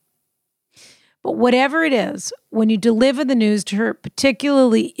be. But whatever it is, when you deliver the news to her,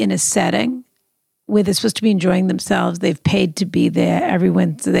 particularly in a setting where they're supposed to be enjoying themselves, they've paid to be there,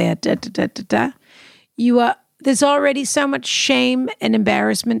 everyone's there, there's already so much shame and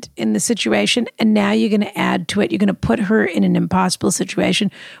embarrassment in the situation, and now you're going to add to it. You're going to put her in an impossible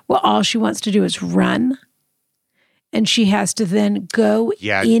situation where all she wants to do is run, and she has to then go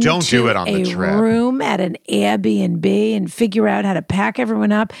into don't do it on the trip. Room at an Airbnb and figure out how to pack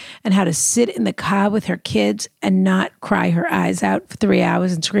everyone up and how to sit in the car with her kids and not cry her eyes out for 3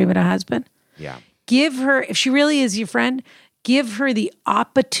 hours and scream at her husband. Yeah. Give her, if she really is your friend, give her the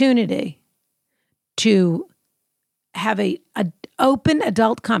opportunity to have a open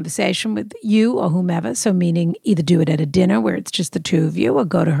adult conversation with you or whomever. So meaning either do it at a dinner where it's just the two of you, or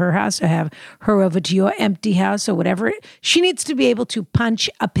go to her house, or have her over to your empty house, or whatever. She needs to be able to punch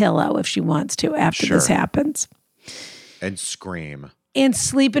a pillow if she wants to after this happens. And scream. And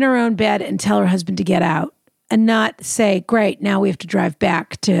sleep in her own bed and tell her husband to get out, and not say, great, now we have to drive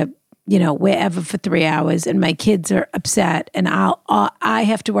back to wherever for 3 hours, and my kids are upset, and I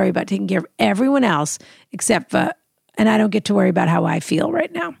have to worry about taking care of everyone else except for, and I don't get to worry about how I feel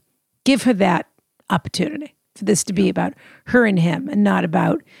right now. Give her that opportunity for this to be about her and him, and not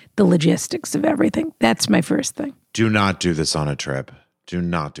about the logistics of everything. That's my first thing. Do not do this on a trip. Do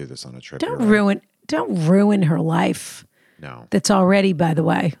not do this on a trip. Don't ruin her life. No. That's already, by the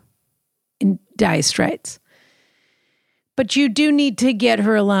way, in dire straits. But you do need to get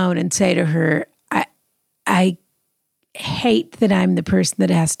her alone and say to her, I hate that I'm the person that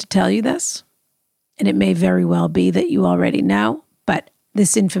has to tell you this. and it may very well be that you already know, but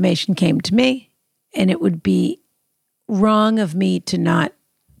this information came to me, and it would be wrong of me to not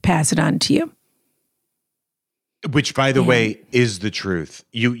pass it on to you. Which, by the way, is the truth.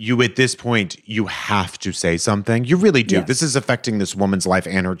 You at this point, you have to say something. You really do. Yes. This is affecting this woman's life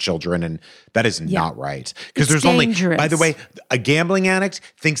and her children, and that is not right. Because It's there's dangerous. only, by the way, a gambling addict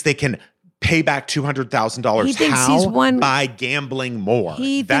thinks they can pay back $200,000. He thinks How? he's one- By gambling more.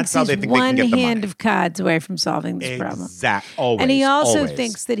 He That's thinks how he's they think one they can get the hand money. of cards away from solving this problem. Always. And he also always.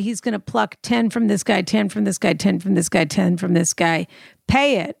 thinks that he's going to pluck 10 from this guy, 10 from this guy, 10 from this guy, 10 from this guy,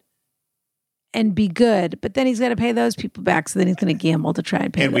 pay it, and be good. But then he's got to pay those people back. So then he's going to gamble to try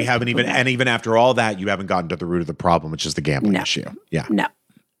and pay. And we those haven't people even, back. and even after all that, you haven't gotten to the root of the problem, which is the gambling issue. Yeah. No.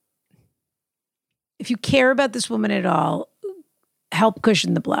 If you care about this woman at all, help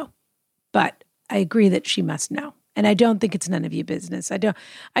cushion the blow. But I agree that she must know. And I don't think it's none of your business. I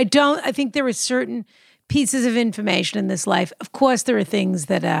think there are certain pieces of information in this life. Of course, there are things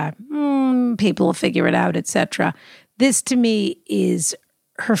that people will figure it out, etc. This to me is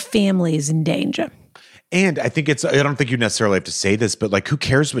her family is in danger. And I think I don't think you necessarily have to say this, but like, who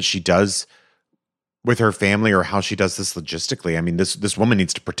cares what she does with her family or how she does this logistically? I mean, this woman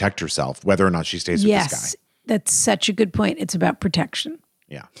needs to protect herself, whether or not she stays with this guy. That's such a good point. It's about protection.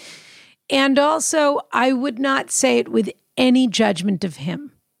 Yeah. And also, I would not say it with any judgment of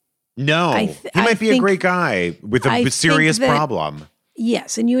him. No, he might be a great guy with a serious problem.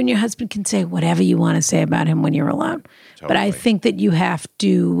 Yes, and you and your husband can say whatever you want to say about him when you're alone. Totally. But I think that you have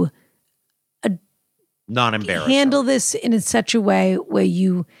to Not embarrassed. handle this in such a way where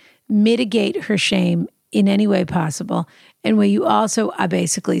you mitigate her shame in any way possible, and where you also are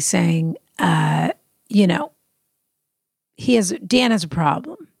basically saying, Dan has a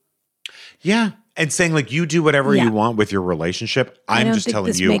problem. Yeah. And saying like, you do whatever you want with your relationship. I'm just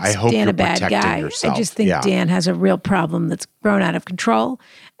telling you, I hope Dan you're a bad protecting guy. yourself. I just think Dan has a real problem that's grown out of control,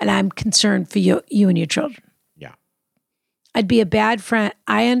 and I'm concerned for you and your children. Yeah. I'd be a bad friend.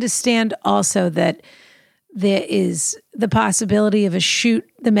 I understand also that there is the possibility of a shoot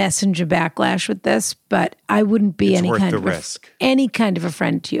the messenger backlash with this, but I wouldn't be It's worth the risk. any kind of a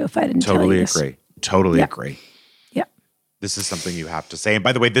friend to you if I didn't tell you this. Totally agree. Yeah. This is something you have to say. And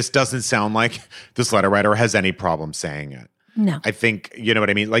by the way, this doesn't sound like this letter writer has any problem saying it. No. I think, you know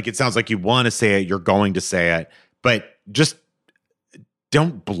what I mean? Like, it sounds like you want to say it, you're going to say it, but just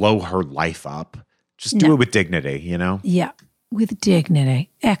don't blow her life up. Just do it with dignity, you know? Yeah. With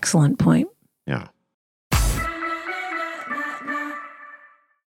dignity. Excellent point. Yeah.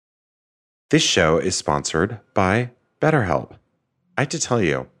 This show is sponsored by BetterHelp. I have to tell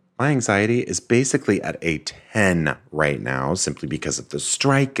you, my anxiety is basically at a 10 right now, simply because of the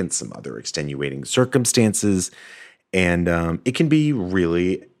strike and some other extenuating circumstances. And it can be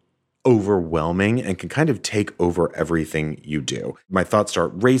really overwhelming and can kind of take over everything you do. My thoughts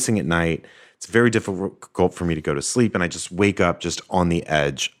start racing at night. It's very difficult for me to go to sleep, and I just wake up just on the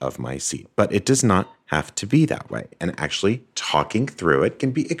edge of my seat. But it does not have to be that way. And actually, talking through it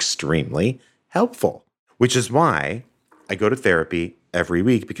can be extremely helpful, which is why I go to therapy every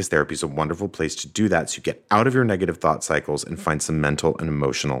week, because therapy is a wonderful place to do that, so you get out of your negative thought cycles and find some mental and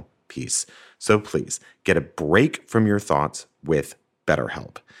emotional peace. So please, get a break from your thoughts with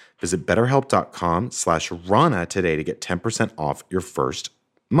BetterHelp. Visit BetterHelp.com/Rana today to get 10% off your first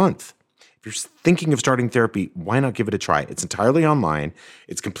month. If you're thinking of starting therapy, why not give it a try? It's entirely online.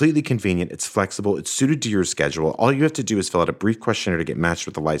 It's completely convenient. It's flexible. It's suited to your schedule. All you have to do is fill out a brief questionnaire to get matched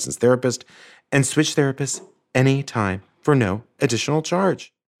with a licensed therapist and switch therapists anytime for no additional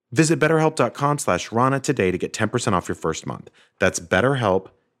charge. Visit BetterHelp.com/Rana today to get 10% off your first month. That's BetterHelp,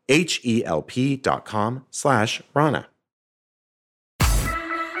 HELP.com/Rana.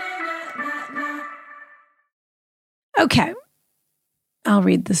 Okay. I'll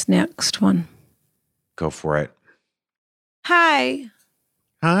read this next one. Go for it. Hi.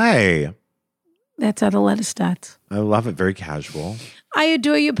 Hi. That's how the letter starts. I love it. Very casual. I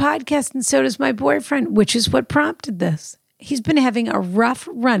adore your podcast, and so does my boyfriend, which is what prompted this. He's been having a rough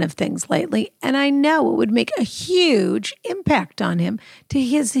run of things lately, and I know it would make a huge impact on him to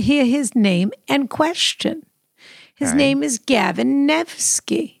hear his name and question. His name is Gavin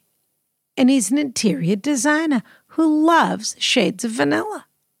Nevsky, and he's an interior designer who loves shades of vanilla.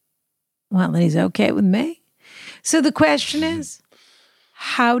 Well, then he's okay with me. So the question is,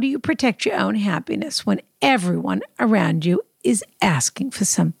 how do you protect your own happiness when everyone around you is asking for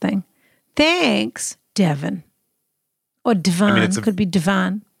something? Thanks, Devin. Or Devon. Could be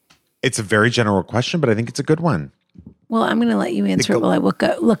Devon. It's a very general question, but I think it's a good one. Well, I'm going to let you answer it while I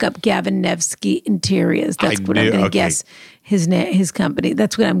look up Gavin Nevsky Interiors. That's what I'm going to guess his company.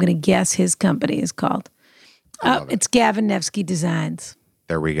 That's what I'm going to guess his company is called. It's Gavin Nevsky Designs.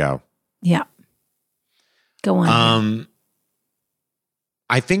 There we go. Yeah. Go on.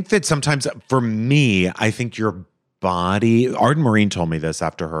 I think that sometimes for me, I think your body, Arden Marine told me this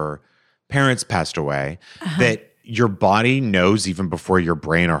after her parents passed away, that your body knows even before your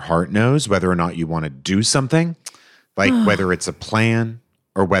brain or heart knows whether or not you want to do something, like whether it's a plan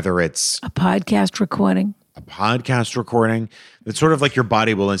or whether it's a podcast recording. It's sort of like your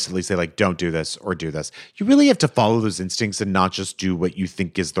body will instantly say, like, don't do this or do this. You really have to follow those instincts and not just do what you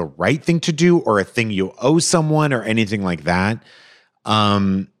think is the right thing to do or a thing you owe someone or anything like that.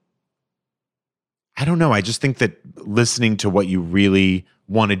 I don't know. I just think that listening to what you really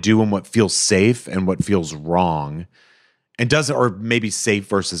want to do and what feels safe and what feels wrong and doesn't, or maybe safe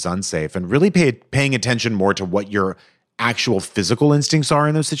versus unsafe, and really paying attention more to what your actual physical instincts are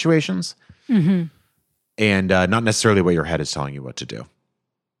in those situations. Mm-hmm. And not necessarily what your head is telling you what to do.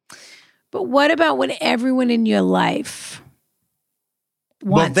 But what about when everyone in your life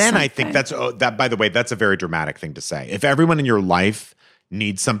wants something? I think that, by the way, that's a very dramatic thing to say. If everyone in your life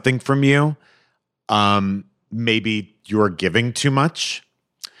needs something from you, maybe you're giving too much.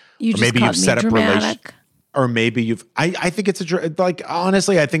 You just maybe you've set up relationship. Or maybe you've, I think it's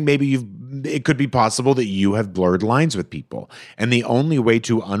honestly, I think maybe it could be possible that you have blurred lines with people. And the only way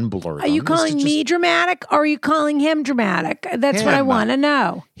to unblur them. Are you calling me dramatic or are you calling him dramatic? That's what I want to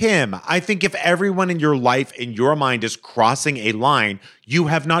know. Him. I think if everyone in your life, in your mind, is crossing a line, you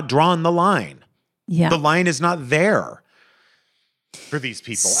have not drawn the line. Yeah. The line is not there for these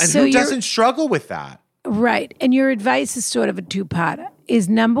people. And who doesn't struggle with that? Right. And your advice is sort of a two-parter. Is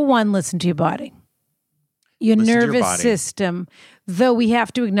number one, listen to your body. Your nervous system, though we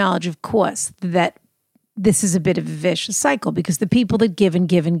have to acknowledge, of course, that this is a bit of a vicious cycle because the people that give and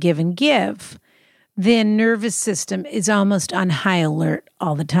give and give and give, their nervous system is almost on high alert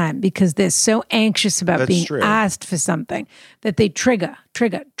all the time because they're so anxious about being asked for something that they trigger.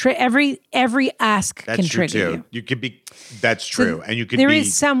 Every ask can trigger you. You could be. That's true, so and you could. There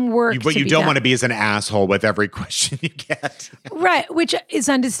is some work, but you don't want to be as an asshole with every question you get. Right, which is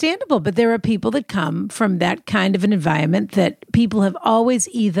understandable. But there are people that come from that kind of an environment that people have always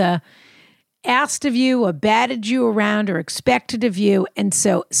either asked of you or batted you around or expected of you. And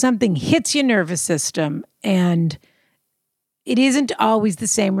so something hits your nervous system and it isn't always the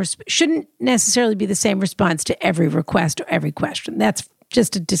same, shouldn't necessarily be the same response to every request or every question. That's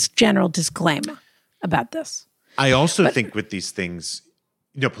just a general disclaimer about this. I also think with these things,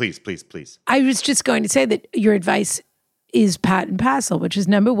 please. I was just going to say that your advice is part and parcel, which is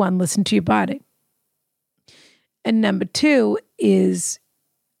number one, listen to your body. And number two is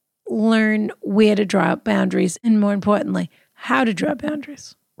learn where to draw up boundaries and, more importantly, how to draw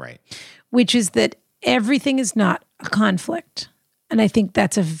boundaries. Right. Which is that everything is not a conflict. And I think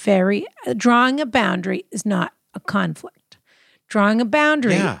that's drawing a boundary is not a conflict. Drawing a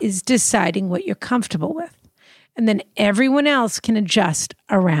boundary is deciding what you're comfortable with. And then everyone else can adjust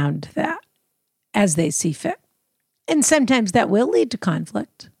around that as they see fit. And sometimes that will lead to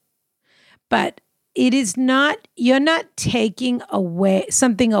conflict. But it is not, you're not taking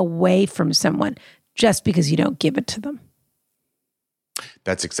something away from someone just because you don't give it to them.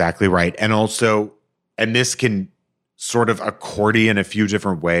 That's exactly right. And also, and this can sort of accordion a few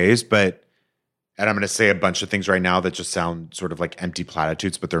different ways, and I'm going to say a bunch of things right now that just sound sort of like empty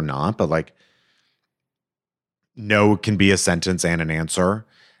platitudes, but they're not. But like, no can be a sentence and an answer.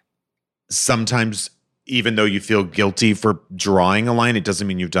 Sometimes, even though you feel guilty for drawing a line, it doesn't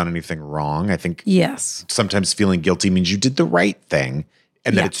mean you've done anything wrong. I think sometimes feeling guilty means you did the right thing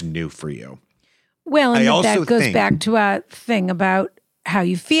and that it's new for you. Well, and that goes back to our thing about how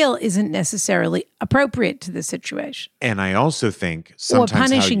you feel isn't necessarily appropriate to the situation. And I also think sometimes or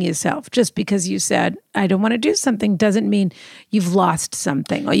punishing yourself just because you said, I don't want to do something doesn't mean you've lost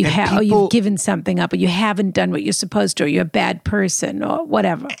something or you've given something up or you haven't done what you're supposed to or you're a bad person or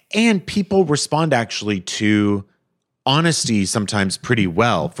whatever. And people respond actually to honesty sometimes pretty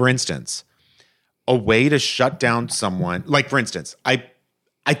well. For instance, a way to shut down someone, like for instance, I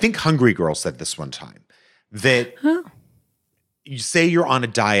think Hungry Girl said this one time, that you say you're on a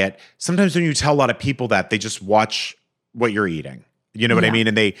diet. Sometimes when you tell a lot of people that, they just watch what you're eating. You know what I mean?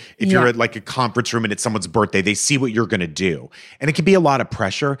 And if you're at like a conference room and it's someone's birthday, they see what you're going to do. And it can be a lot of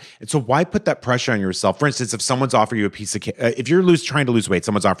pressure. And so why put that pressure on yourself? For instance, if someone's offering you a piece of cake, if you're trying to lose weight,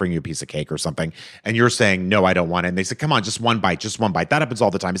 someone's offering you a piece of cake or something, and you're saying, no, I don't want it. And they say, come on, just one bite. That happens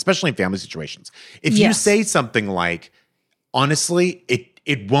all the time, especially in family situations. If you say something like, honestly,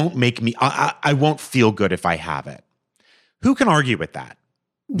 it won't make me, I won't feel good if I have it. Who can argue with that?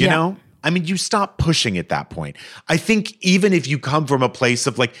 You Yeah. know? I mean, you stop pushing at that point. I think even if you come from a place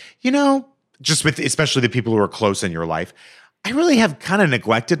of like, just with especially the people who are close in your life, I really have kind of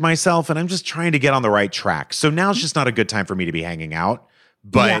neglected myself and I'm just trying to get on the right track. So now's just not a good time for me to be hanging out.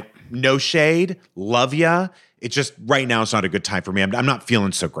 But no shade, love ya. It just right now it's not a good time for me. I'm not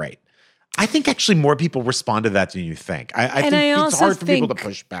feeling so great. I think actually more people respond to that than you think. I think it's hard for people to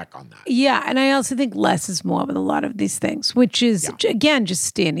push back on that. Yeah, and I also think less is more with a lot of these things, which is, again, just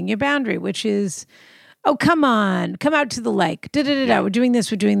standing your boundary, which is, oh, come on, come out to the lake. We're doing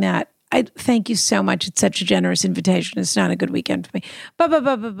this, we're doing that. I thank you so much. It's such a generous invitation. It's not a good weekend for me. But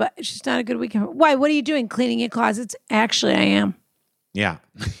it's just not a good weekend. Why? What are you doing? Cleaning your closets? Actually, I am. Yeah.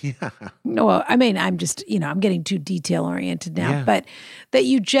 Yeah. No, I mean, I'm just, I'm getting too detail oriented now. But that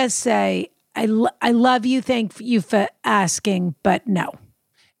you just say, I love you. Thank you for asking, but no.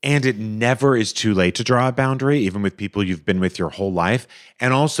 And it never is too late to draw a boundary, even with people you've been with your whole life.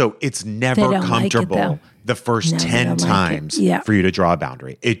 And also, it's never comfortable the first 10 times for you to draw a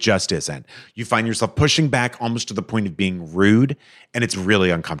boundary. It just isn't. You find yourself pushing back almost to the point of being rude, and it's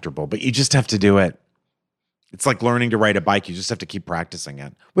really uncomfortable. But you just have to do it. It's like learning to ride a bike. You just have to keep practicing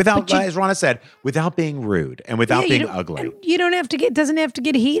it. Without, as Ronna said, without being rude and without being ugly. And you don't have to it doesn't have to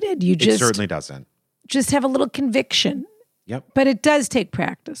get heated. It certainly doesn't. Just have a little conviction. Yep. But it does take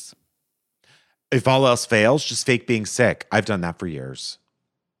practice. If all else fails, just fake being sick. I've done that for years.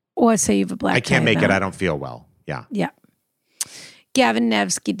 Or say you have a black I can't make tie it. I don't feel well. Yeah. Yeah.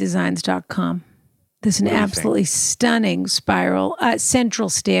 GavinNevskyDesigns.com. There's an absolutely stunning spiral, central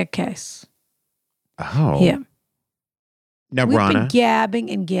staircase. Oh. Here. Now, We've Ronna. been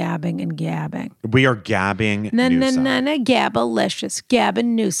gabbing and gabbing and gabbing. We are gabbing Newsom. Gabbalicious.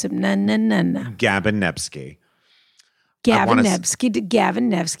 Gavin Newsom. Gavin Nevsky. Gavin Nevsky to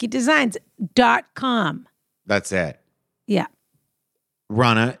GavinNevskyDesigns.com. That's it. Yeah.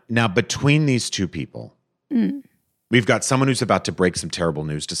 Ronna, now between these two people, we've got someone who's about to break some terrible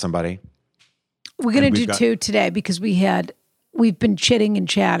news to somebody. We're going to do two today because we've been chitting and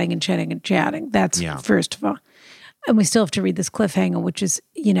chatting and chatting and chatting. That's first of all. And we still have to read this cliffhanger, which is,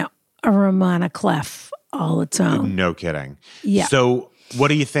 a Romana clef all its own. No kidding. Yeah. So what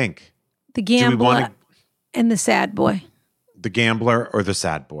do you think? The gambler and the sad boy. The gambler or the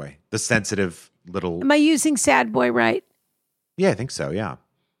sad boy? The sensitive little... Am I using sad boy right? Yeah, I think so, yeah.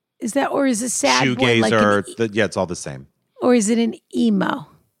 Is that, or is a sad shoegazer, boy like it's all the same. Or is it an emo?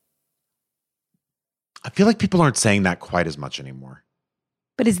 I feel like people aren't saying that quite as much anymore.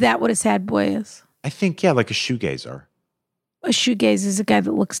 But is that what a sad boy is? I think, like a shoegazer. A shoegazer is a guy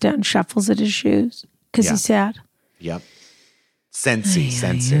that looks down and shuffles at his shoes because he's sad. Yep. Sensey.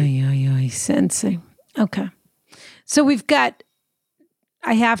 Sensey. Okay. So we've got,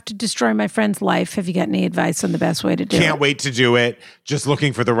 I have to destroy my friend's life. Have you got any advice on the best way to do it? Can't wait to do it. Just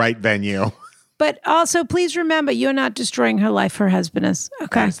looking for the right venue. But also, please remember, you're not destroying her life. Her husband is.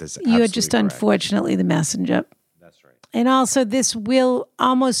 Okay. You are just unfortunately the messenger. That's right. And also, this will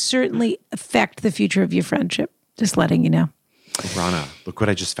almost certainly affect the future of your friendship. Just letting you know. Ronna, look what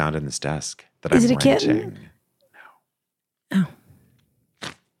I just found in this desk that Is I'm it a kitten? No. Oh.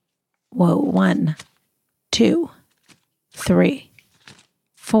 Whoa. 1, 2, 3,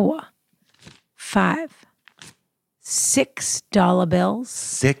 4, 5, $6 bills.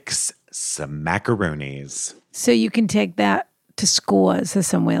 6 macaronis. So you can take that to Scores or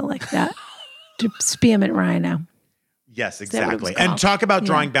somewhere like that to Spearmint Rhino. Yes, exactly. And talk about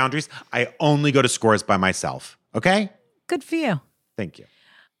drawing boundaries. I only go to Scores by myself. Okay? Good for you. Thank you.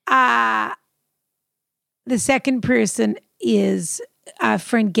 The second person is our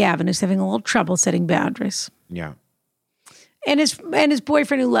friend Gavin, who's having a little trouble setting boundaries. Yeah. And his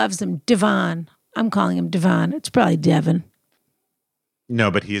boyfriend who loves him, Devon. I'm calling him Devon. It's probably Devon. No,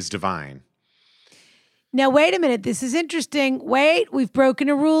 but he is divine. Now, wait a minute. This is interesting. Wait, we've broken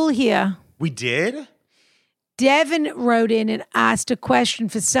a rule here. We did? Devin wrote in and asked a question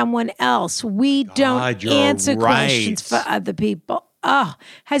for someone else. We don't answer questions for other people. Oh,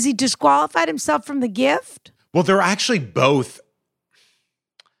 has he disqualified himself from the gift? Well, they're actually both.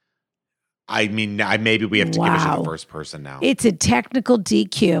 I mean, maybe we have to give it to the first person now. It's a technical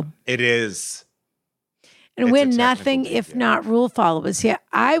DQ. It is. And we're nothing if not rule followers here.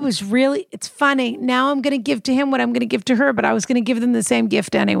 It's funny. Now I'm going to give to him what I'm going to give to her, but I was going to give them the same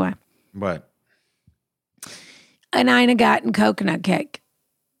gift anyway. What? An Einagarten coconut cake.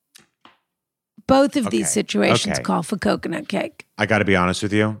 Both of these situations call for coconut cake. I got to be honest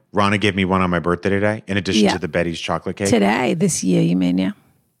with you. Ronna gave me one on my birthday today, in addition to the Betty's chocolate cake. Today, this year, you mean, yeah.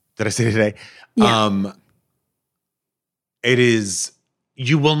 Did I say today? Yeah. It is...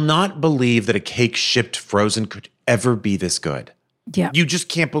 You will not believe that a cake shipped frozen could ever be this good? Yeah. You just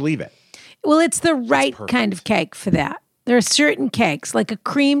can't believe it. Well, it's the right kind of cake for that. There are certain cakes, like a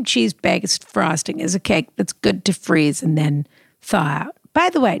cream cheese based frosting is a cake that's good to freeze and then thaw out. By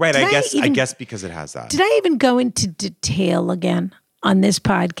the way, Right, I guess because it has that. Did I even go into detail again on this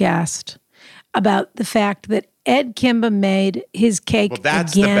podcast about the fact that Ed Kimba made his cake Well,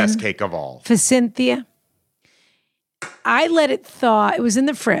 that's again the best cake of all. for Cynthia? I let it thaw. It was in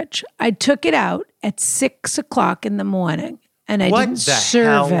the fridge. I took it out at 6 o'clock in the morning, and I What didn't the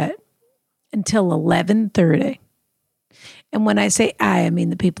serve hell? it until 11:30. And when I say I mean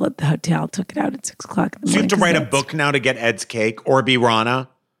the people at the hotel took it out at 6 o'clock in the So you morning. have to write a 'cause book now to get Ed's cake or be Rana?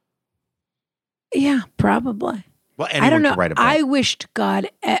 Yeah, probably. Well, anyone I don't know. could write a book. I wish to God,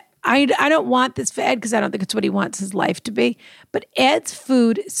 I don't want this for Ed because I don't think it's what he wants his life to be. But Ed's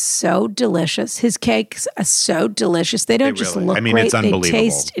food is so delicious. His cakes are so delicious. They don't just look great. It's unbelievable. They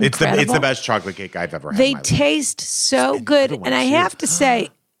taste incredible. It's the best chocolate cake I've ever had. They in my life. taste so good. And I have to say,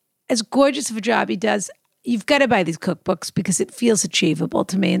 as gorgeous of a job he does, you've got to buy these cookbooks because it feels achievable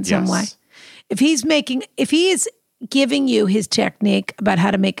to me in some way. If he is giving you his technique about how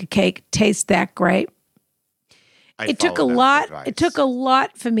to make a cake taste that great, it took a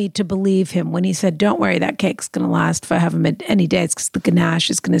lot for me to believe him when he said, don't worry, that cake's going to last for however many days because the ganache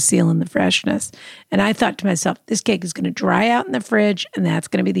is going to seal in the freshness. And I thought to myself, this cake is going to dry out in the fridge and that's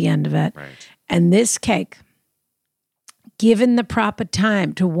going to be the end of it. Right. And this cake, given the proper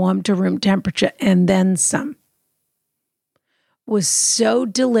time to warm to room temperature and then some, was so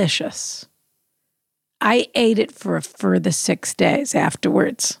delicious. I ate it for a further 6 days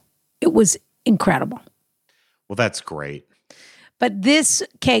afterwards. It was incredible. Well, that's great. But this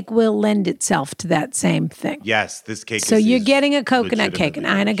cake will lend itself to that same thing. Yes, this cake So is you're getting a coconut cake, an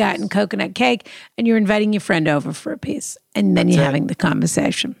legitimately Ina Garten delicious. coconut cake, and you're inviting your friend over for a piece. And then you're having the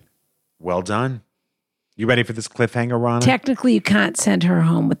conversation. Well done. You ready for this cliffhanger, Rana? Technically, you can't send her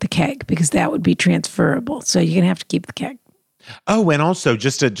home with the cake because that would be transferable. So you're going to have to keep the cake. Oh, and also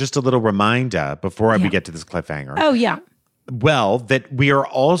just a little reminder before we Yeah. get to this cliffhanger. Oh, yeah. Well, that we are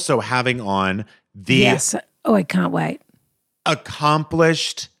also having on the Yes. Oh, I can't wait.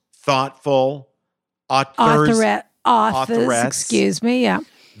 accomplished, thoughtful Authoress, authoress. excuse me. Yeah.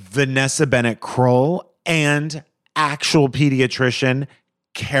 Vanessa Bennett Kroll and actual pediatrician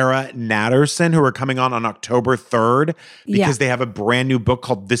Kara Natterson, who are coming on October 3rd because they have a brand new book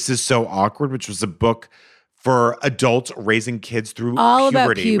called This Is So Awkward, which was a book for adults raising kids through All puberty.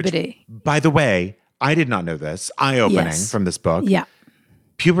 about puberty. Which, by the way, I did not know this. Eye-opening from this book. Yeah.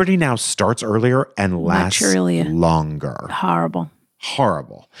 Puberty now starts earlier and lasts earlier. longer. Horrible.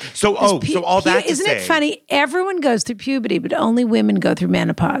 Horrible. So, so all that to isn't say, it funny? Everyone goes through puberty, but only women go through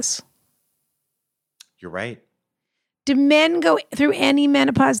menopause. You're right. Do men go through any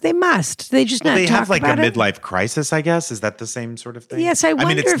menopause? They must. They just Well, not they talk have like a about it. midlife crisis, I guess. Is that the same sort of thing? Yes, I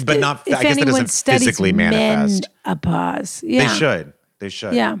wonder it's, if, but not. if I guess that anyone doesn't studies physically manifest. menopause. Yeah. They should. They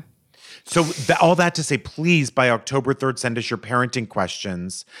should. Yeah. So all that to say, please, by October 3rd, send us your parenting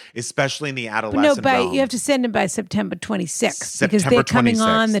questions, especially in the But adolescent realm. you have to send them by September 26th because September they're coming 26th.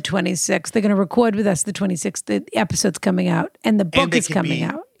 on the 26th. They're going to record with us the 26th. The episode's coming out and the book they is can coming be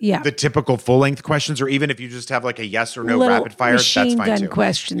out. Yeah. The typical full-length questions, or even if you just have like a yes or no Little rapid fire, that's machine fine gun too.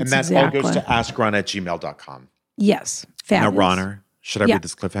 questions, And that all goes to askron@gmail.com. Yes. Now, Fabulous. Ronner, should I Yeah. read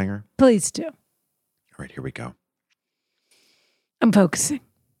this cliffhanger? Please do. All right, here we go. I'm focusing.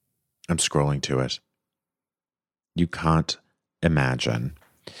 I'm scrolling to it. You can't imagine.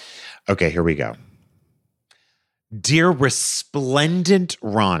 Okay, here we go. Dear resplendent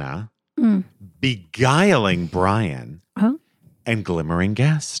Rana, beguiling Brian, Oh, and glimmering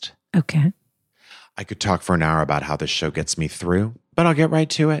guest. okay. I could talk for an hour about how this show gets me through, but I'll get right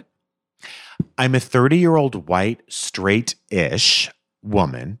to it. I'm a 30-year-old white, straight-ish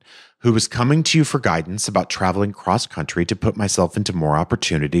woman who was coming to you for guidance about traveling cross-country to put myself into more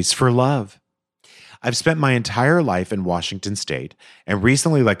opportunities for love. I've spent my entire life in Washington State and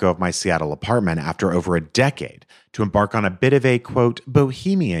recently let go of my Seattle apartment after over a decade to embark on a bit of a, quote,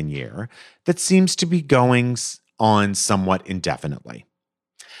 bohemian year that seems to be going on somewhat indefinitely.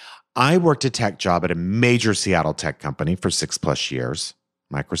 I worked a tech job at a major Seattle tech company for 6+ years,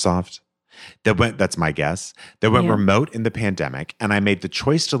 Microsoft. That's my guess. That went remote in the pandemic, and I made the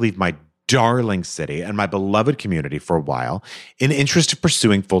choice to leave my darling city and my beloved community for a while in the interest of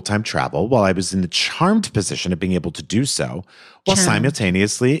pursuing full-time travel while I was in the charmed position of being able to do so while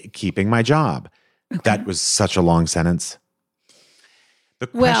simultaneously keeping my job. Okay. That was such a long sentence. The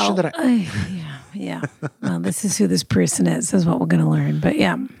question yeah. Well, this is who this person is what we're going to learn. But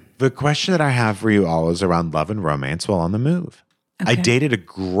yeah. The question that I have for you all is around love and romance while on the move. Okay. I dated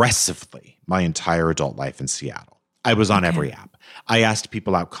aggressively my entire adult life in Seattle. I was on every app. I asked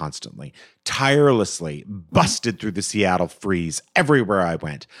people out constantly, tirelessly, busted through the Seattle freeze everywhere I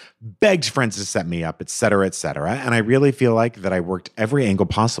went, begged friends to set me up, et cetera, et cetera. And I really feel like that I worked every angle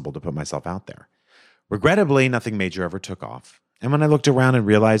possible to put myself out there. Regrettably, nothing major ever took off. And when I looked around and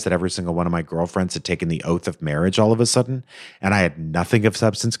realized that every single one of my girlfriends had taken the oath of marriage all of a sudden, and I had nothing of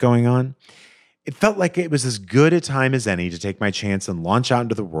substance going on, it felt like it was as good a time as any to take my chance and launch out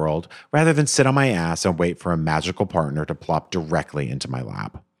into the world rather than sit on my ass and wait for a magical partner to plop directly into my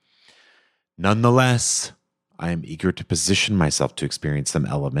lap. Nonetheless, I am eager to position myself to experience some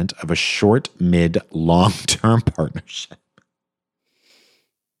element of a short, mid, long-term partnership.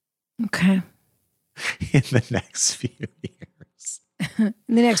 Okay. In the next few years. In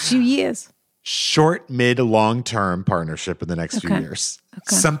the next few years. Short, mid, long-term partnership in the next few years.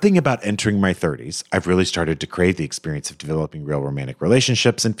 Okay. Something about entering my 30s, I've really started to crave the experience of developing real romantic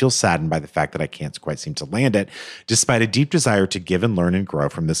relationships and feel saddened by the fact that I can't quite seem to land it, despite a deep desire to give and learn and grow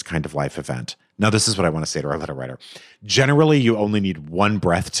from this kind of life event. Now, this is what I want to say to our letter writer. Generally, you only need one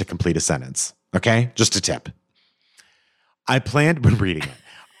breath to complete a sentence. Okay? Just a tip. When reading it,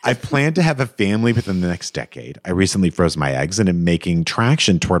 I plan to have a family within the next decade. I recently froze my eggs and am making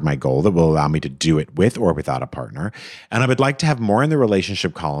traction toward my goal that will allow me to do it with or without a partner. And I would like to have more in the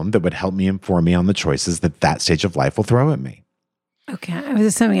relationship column that would help me inform me on the choices that that stage of life will throw at me. Okay. It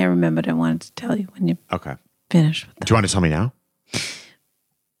was something I remembered I wanted to tell you when you finish with that. Do you want to tell me now?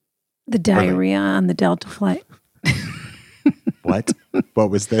 The diarrhea on the Delta flight. What?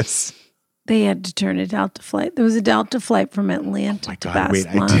 What was this? They had to turn a Delta flight. There was a Delta flight from Atlanta to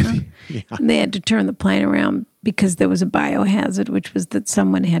Barcelona. And they had to turn the plane around because there was a biohazard, which was that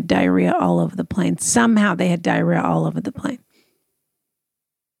someone had diarrhea all over the plane. Somehow they had diarrhea all over the plane.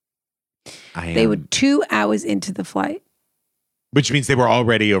 They were 2 hours into the flight. Which means they were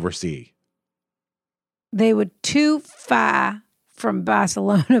already overseas. They were too far from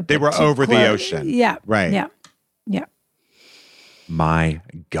Barcelona. They were over the ocean. Yeah. Right. Yeah. Yeah. My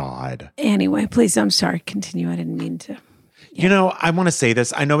God. Anyway, please, I'm sorry. Continue. I didn't mean to. Yeah. You know, I want to say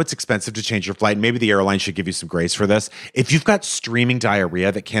this. I know it's expensive to change your flight. Maybe the airline should give you some grace for this. If you've got streaming diarrhea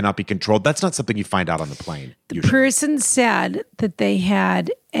that cannot be controlled, that's not something you find out on the plane. The person said that they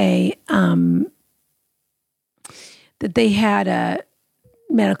had a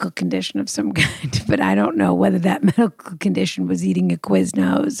medical condition of some kind, but I don't know whether that medical condition was eating a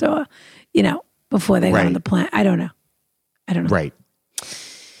Quiznos or, before they got on the plane. I don't know. Right.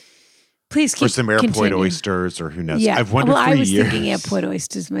 Please keep or some airport continue. Oysters or who knows. Yeah. I've wondered for I was years. thinking airport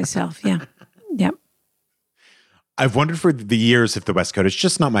oysters myself. Yeah. Yep. I've wondered for the years if the West Coast is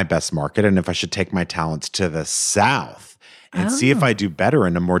just not my best market and if I should take my talents to the South and see if I do better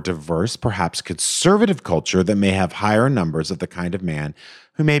in a more diverse, perhaps conservative culture that may have higher numbers of the kind of man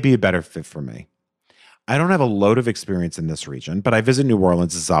who may be a better fit for me. I don't have a load of experience in this region, but I visit New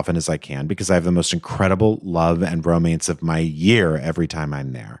Orleans as often as I can because I have the most incredible love and romance of my year every time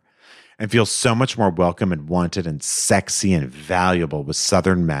I'm there. And feel so much more welcome and wanted and sexy and valuable with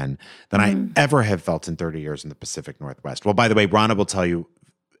Southern men than I ever have felt in 30 years in the Pacific Northwest. Well, by the way, Rana will tell you,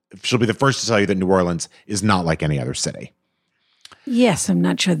 she'll be the first to tell you that New Orleans is not like any other city. Yes, I'm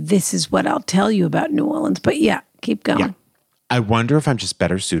not sure this is what I'll tell you about New Orleans, but yeah, keep going. Yeah. I wonder if I'm just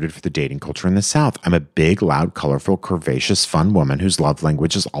better suited for the dating culture in the South. I'm a big, loud, colorful, curvaceous, fun woman whose love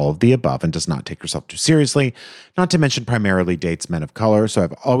language is all of the above and does not take herself too seriously, not to mention primarily dates men of color, so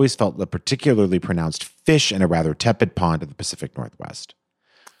I've always felt the particularly pronounced fish in a rather tepid pond of the Pacific Northwest.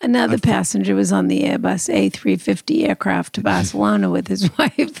 Another passenger was on the Airbus A350 aircraft to Barcelona with his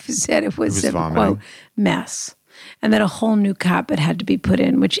wife, who said it was a, quote, mess, and that a whole new carpet had to be put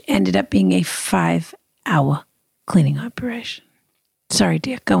in, which ended up being a 5-hour cleaning operation. Sorry,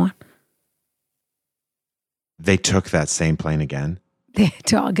 dear. Go on. They took that same plane again? They had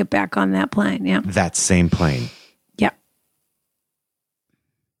to all get back on that plane, yeah. That same plane? Yep.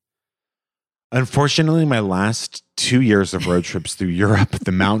 Unfortunately, my last 2 years of road trips through Europe,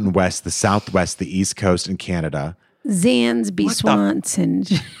 the Mountain West, the Southwest, the East Coast, and Canada. Zansby Swanson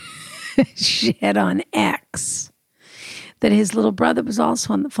shed on X that his little brother was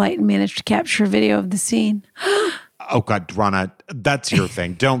also on the flight and managed to capture a video of the scene. Oh God, Rana, that's your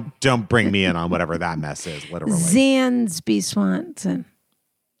thing. Don't bring me in on whatever that mess is, literally. Zansby Swanson.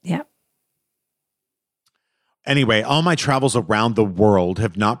 Yeah. Anyway, all my travels around the world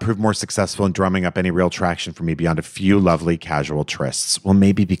have not proved more successful in drumming up any real traction for me beyond a few lovely casual trysts. Well,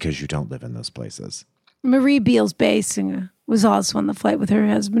 maybe because you don't live in those places. Marie Beals Basinger was also on the flight with her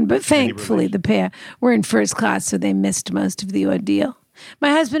husband, but thankfully the pair were in first class, so they missed most of the ordeal.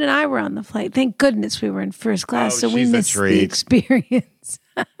 My husband and I were on the flight. Thank goodness we were in first class, so we missed the experience.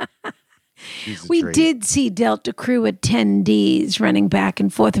 She's a We treat. did see Delta crew attendees running back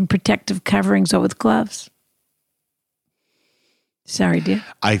and forth in protective coverings or with gloves. Sorry, dear.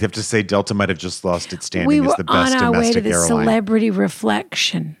 I have to say, Delta might have just lost its standing We as were the best on our way to domestic the airline. celebrity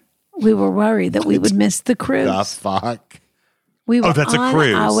reflection. We were worried that we would miss the cruise. The fuck? We were that's a on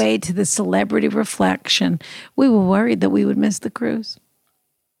cruise. our way to the celebrity reflection. We were worried that we would miss the cruise.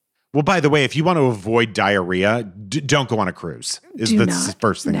 Well, by the way, if you want to avoid diarrhea, don't go on a cruise. Is the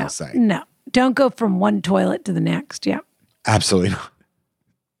first thing I'll say. No, don't go from one toilet to the next. Yeah. Absolutely not.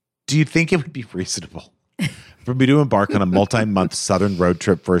 Do you think it would be reasonable for me to embark on a multi-month southern road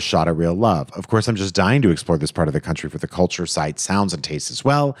trip for a shot of real love? Of course, I'm just dying to explore this part of the country for the culture, sights, sounds, and tastes as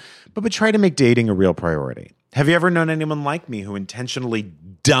well, but would try to make dating a real priority. Have you ever known anyone like me who intentionally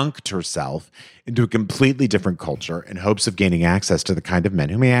dunked herself into a completely different culture in hopes of gaining access to the kind of men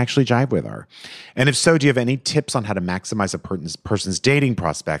who may actually jive with her? And if so, do you have any tips on how to maximize a person's dating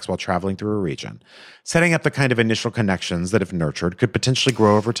prospects while traveling through a region? Setting up the kind of initial connections that, if nurtured, could potentially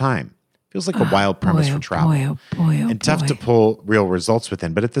grow over time. Feels like a wild premise for travel. And tough to pull real results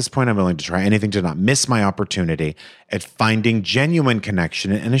within. But at this point, I'm willing to try anything to not miss my opportunity at finding genuine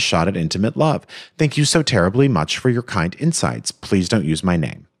connection and a shot at intimate love. Thank you so terribly much for your kind insights. Please don't use my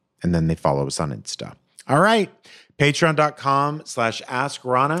name. And then they follow us on Insta. All right.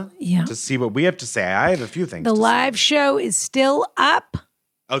 Patreon.com/AskRana to see what we have to say. I have a few things The to live say. show is still up.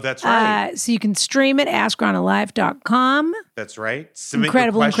 Oh, that's right. So you can stream it, AskRanaLive.com. That's right. Submit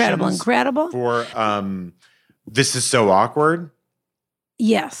Incredible, your incredible, questions incredible. For This Is So Awkward.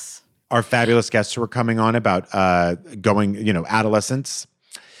 Yes. Our fabulous guests who are coming on about adolescence.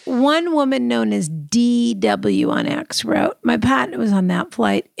 One woman known as DW on X wrote, my partner was on that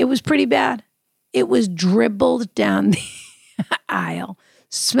flight. It was pretty bad. It was dribbled down the aisle.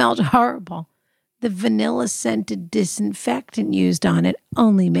 Smelled horrible. The vanilla-scented disinfectant used on it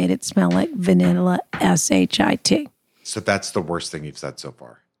only made it smell like vanilla shit. So that's the worst thing you've said so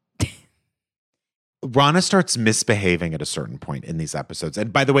far. Rana starts misbehaving at a certain point in these episodes.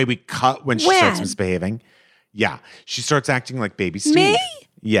 And by the way, we cut when she starts misbehaving. Yeah. She starts acting like baby Steve. Me?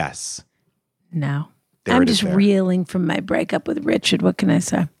 Yes. No. There I'm it is just there. reeling from my breakup with Richard. What can I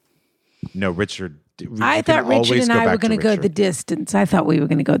say? No, Richard. I thought Richard and I were going to go the distance. I thought we were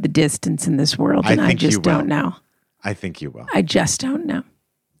going to go the distance in this world, and I just don't know. I think you will. I just don't know.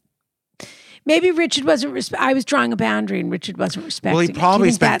 Maybe Richard wasn't. I was drawing a boundary, and Richard wasn't respecting. Well, he it.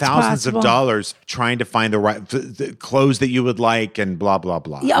 probably spent thousands possible? of dollars trying to find the right the clothes that you would like, and blah blah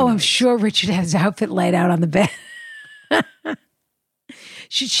blah. Yeah, I'm sure Richard has his outfit laid out on the bed.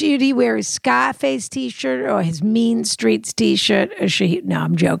 Should he wear his Scarface T-shirt or his Mean Streets T-shirt? Or should he? No,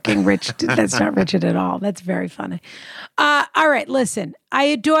 I'm joking. Richard, that's not Richard at all. That's very funny. All right, listen. I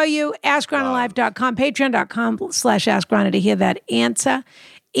adore you. AskRanaLive.com, Patreon.com/AskRana to hear that answer.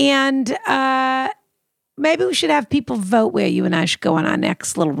 And maybe we should have people vote where you and I should go on our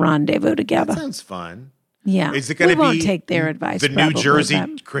next little rendezvous together. That sounds fun. Yeah. Is it going to be? We won't take their advice. The New probably, Jersey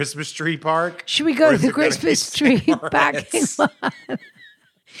but- Christmas tree park? Should we go Or to is the it gonna be Christmas tree St. parking Moritz? lot?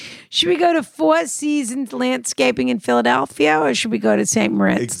 Should we go to Four Seasons Landscaping in Philadelphia, or should we go to St.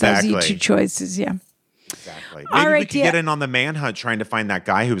 Moritz? Exactly. Those are your two choices, yeah. Exactly. All Maybe we right, could dear. get in on the manhunt trying to find that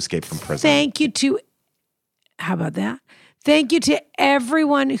guy who escaped from prison. Thank you to, how about that? Thank you to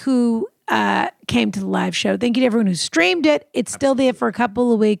everyone who came to the live show. Thank you to everyone who streamed it. It's still there for a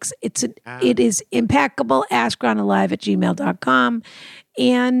couple of weeks. It is impeccable. AskRanaLive@gmail.com.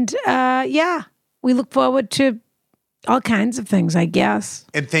 And we look forward to all kinds of things, I guess.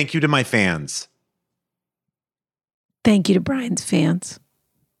 And thank you to my fans. Thank you to Brian's fans.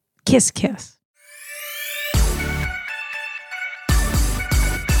 Kiss, kiss.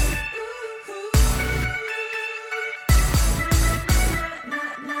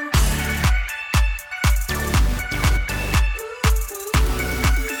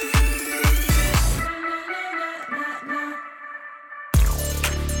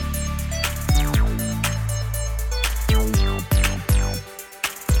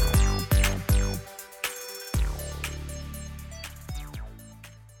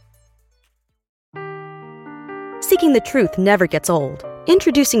 Seeking the truth never gets old.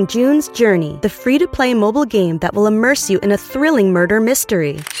 Introducing June's Journey, the free-to-play mobile game that will immerse you in a thrilling murder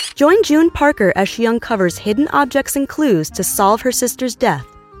mystery. Join June Parker as she uncovers hidden objects and clues to solve her sister's death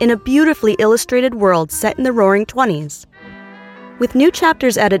in a beautifully illustrated world set in the Roaring '20s. With new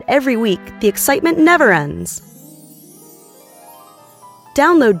chapters added every week, the excitement never ends.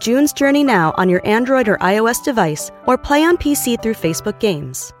 Download June's Journey now on your Android or iOS device, or play on PC through Facebook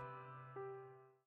Games.